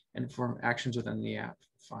and perform actions within the app.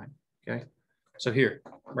 Fine. Okay. So here,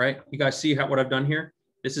 right? You guys see what I've done here?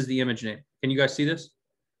 This is the image name. Can you guys see this?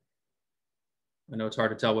 I know it's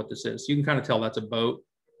hard to tell what this is. You can kind of tell that's a boat.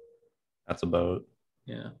 That's a boat.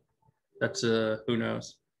 Yeah. That's who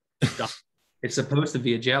knows? It's supposed to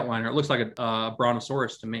be a jetliner. It looks like a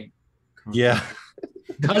brontosaurus to me. Yeah.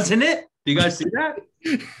 Doesn't it? Do you guys see that?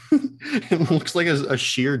 It looks like a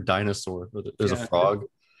sheer dinosaur. There's a frog.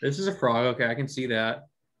 This is a frog. Okay, I can see that.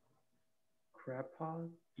 Crab paw.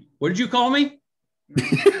 What did you call me?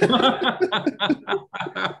 No,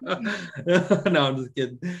 I'm just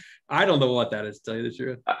kidding. I don't know what that is, to tell you the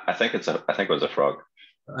truth. I think it was a frog.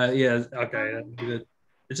 Yeah. Okay.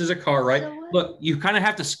 This is a car, right? So look, you kind of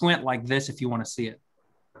have to squint like this if you want to see it.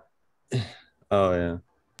 Oh yeah.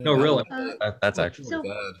 No, really. That's actually so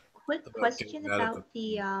bad. Quick question about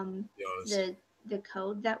the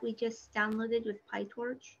code that we just downloaded with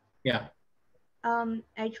PyTorch. Yeah.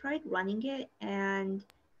 I tried running it and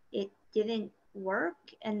it didn't work.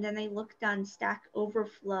 And then I looked on Stack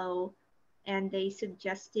Overflow and they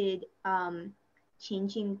suggested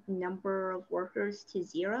changing number of workers to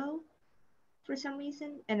 0 for some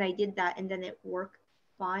reason. And I did that and then it worked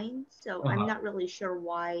fine. So I'm not really sure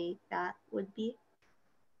why that would be.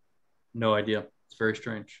 No idea. It's very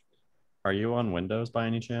strange. Are you on Windows by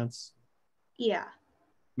any chance? Yeah.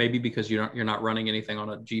 Maybe because you're not running anything on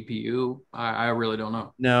a GPU. I really don't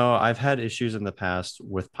know. No, I've had issues in the past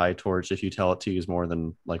with PyTorch. If you tell it to use more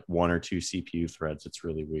than like 1 or 2 CPU threads, it's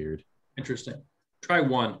really weird. Interesting. Try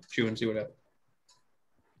one, Chew, and see what happens.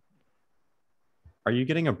 Are you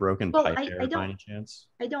getting a broken pipe error by any chance?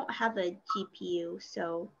 I don't have a GPU,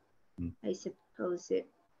 so I suppose it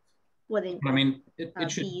wouldn't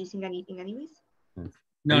it should be using anything anyways.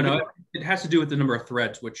 No, it has to do with the number of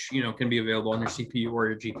threads, which can be available on your CPU or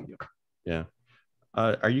your GPU. Yeah.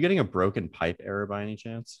 Are you getting a broken pipe error by any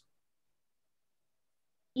chance?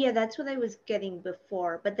 Yeah, that's what I was getting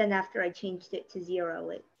before, but then after I changed it to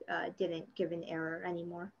 0, it didn't give an error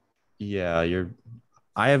anymore. Yeah,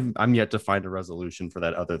 I'm yet to find a resolution for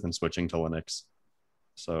that other than switching to Linux.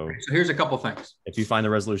 So here's a couple things. If you find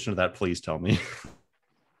the resolution of that, please tell me.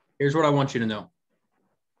 Here's what I want you to know.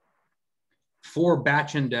 for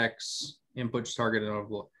batch index inputs target and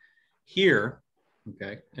overflow. Here,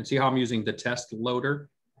 okay, and see how I'm using the test loader?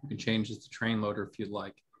 You can change this to train loader if you'd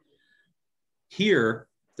like. Here,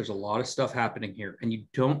 there's a lot of stuff happening here, and you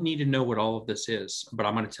don't need to know what all of this is, but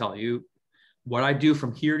I'm going to tell you what I do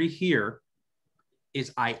from here to here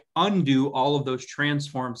is I undo all of those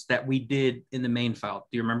transforms that we did in the main file.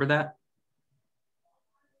 Do you remember that?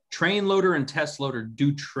 Train loader and test loader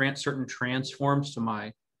do certain transforms to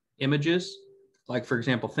my images. Like, for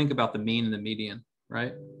example, think about the mean and the median,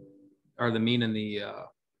 right? Or the mean and the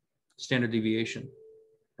standard deviation,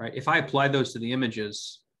 right? If I apply those to the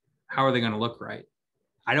images, how are they going to look right?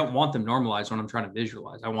 I don't want them normalized when I'm trying to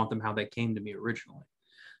visualize. I want them how they came to me originally.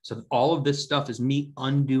 So all of this stuff is me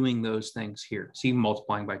undoing those things here. See,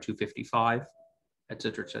 multiplying by 255, et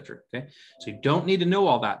cetera, okay? So you don't need to know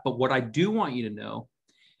all that. But what I do want you to know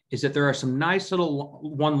is that there are some nice little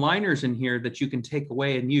one-liners in here that you can take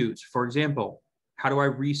away and use. For example, how do I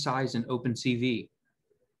resize an OpenCV?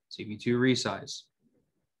 CV2 resize.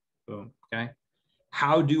 Boom, okay?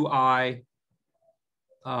 How do I,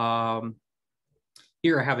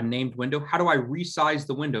 here I have a named window. How do I resize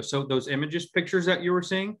the window? So those images pictures that you were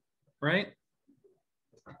seeing, right?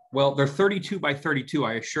 Well, they're 32 by 32.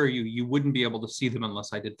 I assure you, you wouldn't be able to see them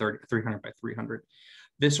unless I did 300 by 300.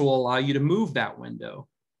 This will allow you to move that window.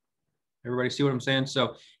 Everybody see what I'm saying?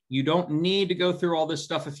 So you don't need to go through all this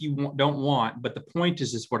stuff if you don't want, but the point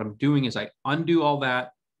is what I'm doing is I undo all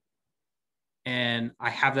that and I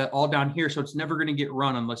have that all down here. So it's never going to get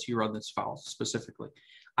run unless you run this file specifically.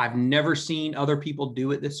 I've never seen other people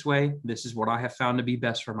do it this way. This is what I have found to be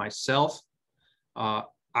best for myself.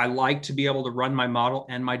 I like to be able to run my model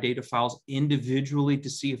and my data files individually to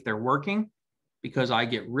see if they're working, because I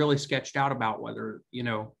get really sketched out about whether, you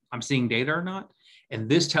know, I'm seeing data or not. And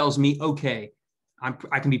this tells me, okay,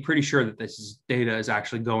 I can be pretty sure that this data is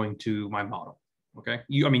actually going to my model. Okay.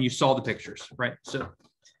 I mean, you saw the pictures, right? So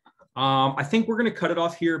I think we're going to cut it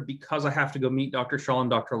off here because I have to go meet Dr. Shaw and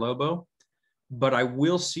Dr. Lobo. But I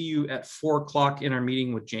will see you at 4 o'clock in our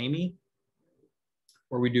meeting with Jamie,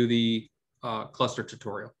 where we do the cluster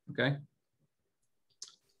tutorial. Okay.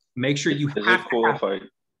 Make sure you Is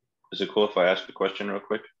it cool if I ask a question real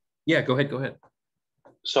quick? Yeah, go ahead. Go ahead.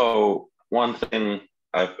 So one thing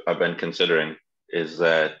I've been considering is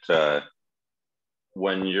that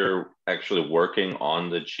when you're actually working on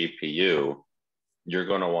the GPU, you're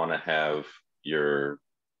going to want to have your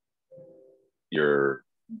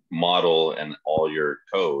model and all your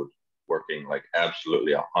code working like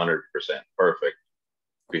absolutely 100% perfect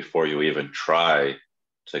before you even try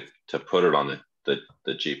to put it on the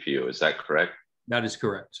GPU. Is that correct? That is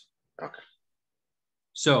correct. Okay.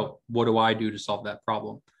 So what do I do to solve that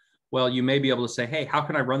problem? Well, you may be able to say, hey, how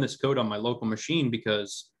can I run this code on my local machine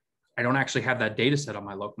because I don't actually have that data set on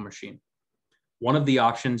my local machine? One of the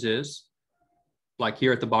options is, like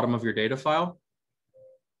here at the bottom of your data file,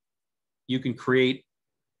 you can create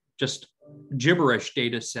just gibberish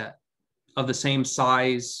data set of the same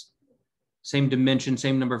size, same dimension,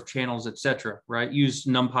 same number of channels, etc. Right? Use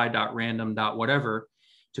numpy.random.whatever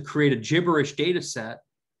to create a gibberish data set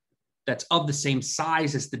that's of the same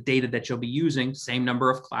size as the data that you'll be using, same number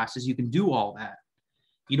of classes. You can do all that.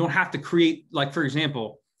 You don't have to create, like, for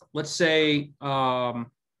example, let's say,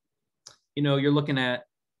 you know, you're looking at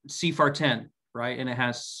CFAR 10, right? And it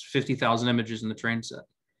has 50,000 images in the train set.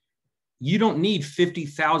 You don't need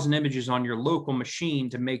 50,000 images on your local machine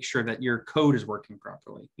to make sure that your code is working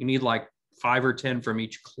properly. You need like 5 or 10 from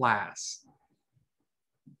each class.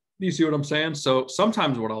 Do you see what I'm saying? So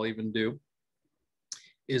sometimes what I'll even do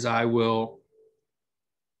is I will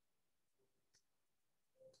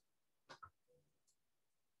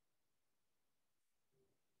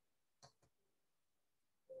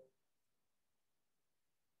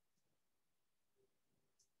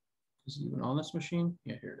is it even on this machine?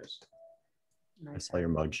 Yeah, here it is. I saw your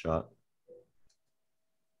mugshot.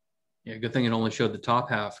 Yeah, good thing it only showed the top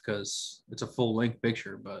half because it's a full length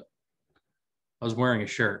picture, but I was wearing a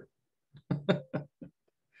shirt.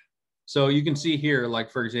 So you can see here,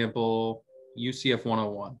 like, for example, UCF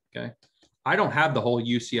 101, okay? I don't have the whole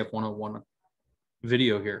UCF 101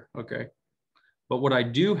 video here, okay? But what I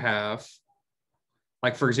do have,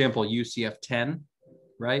 like, for example, UCF 10,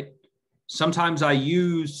 right? Sometimes I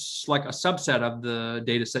use like a subset of the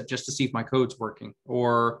data set just to see if my code's working,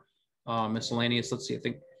 or miscellaneous. Let's see,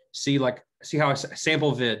 see how I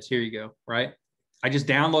sample vids. Here you go, right? I just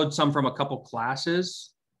download some from a couple classes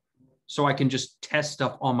so I can just test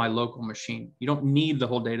stuff on my local machine. You don't need the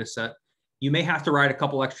whole data set. You may have to write a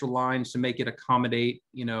couple extra lines to make it accommodate,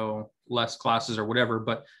 you know, less classes or whatever.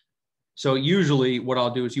 But so usually what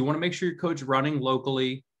I'll do is you want to make sure your code's running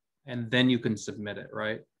locally and then you can submit it,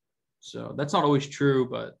 right? So that's not always true,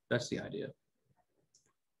 but that's the idea.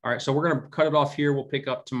 All right, so we're gonna cut it off here. We'll pick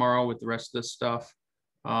up tomorrow with the rest of this stuff.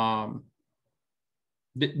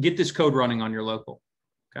 Get this code running on your local,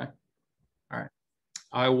 okay? All right,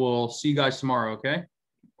 I will see you guys tomorrow, okay?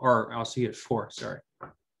 Or I'll see you at 4, sorry.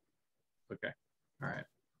 Okay, all right.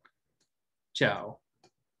 Ciao.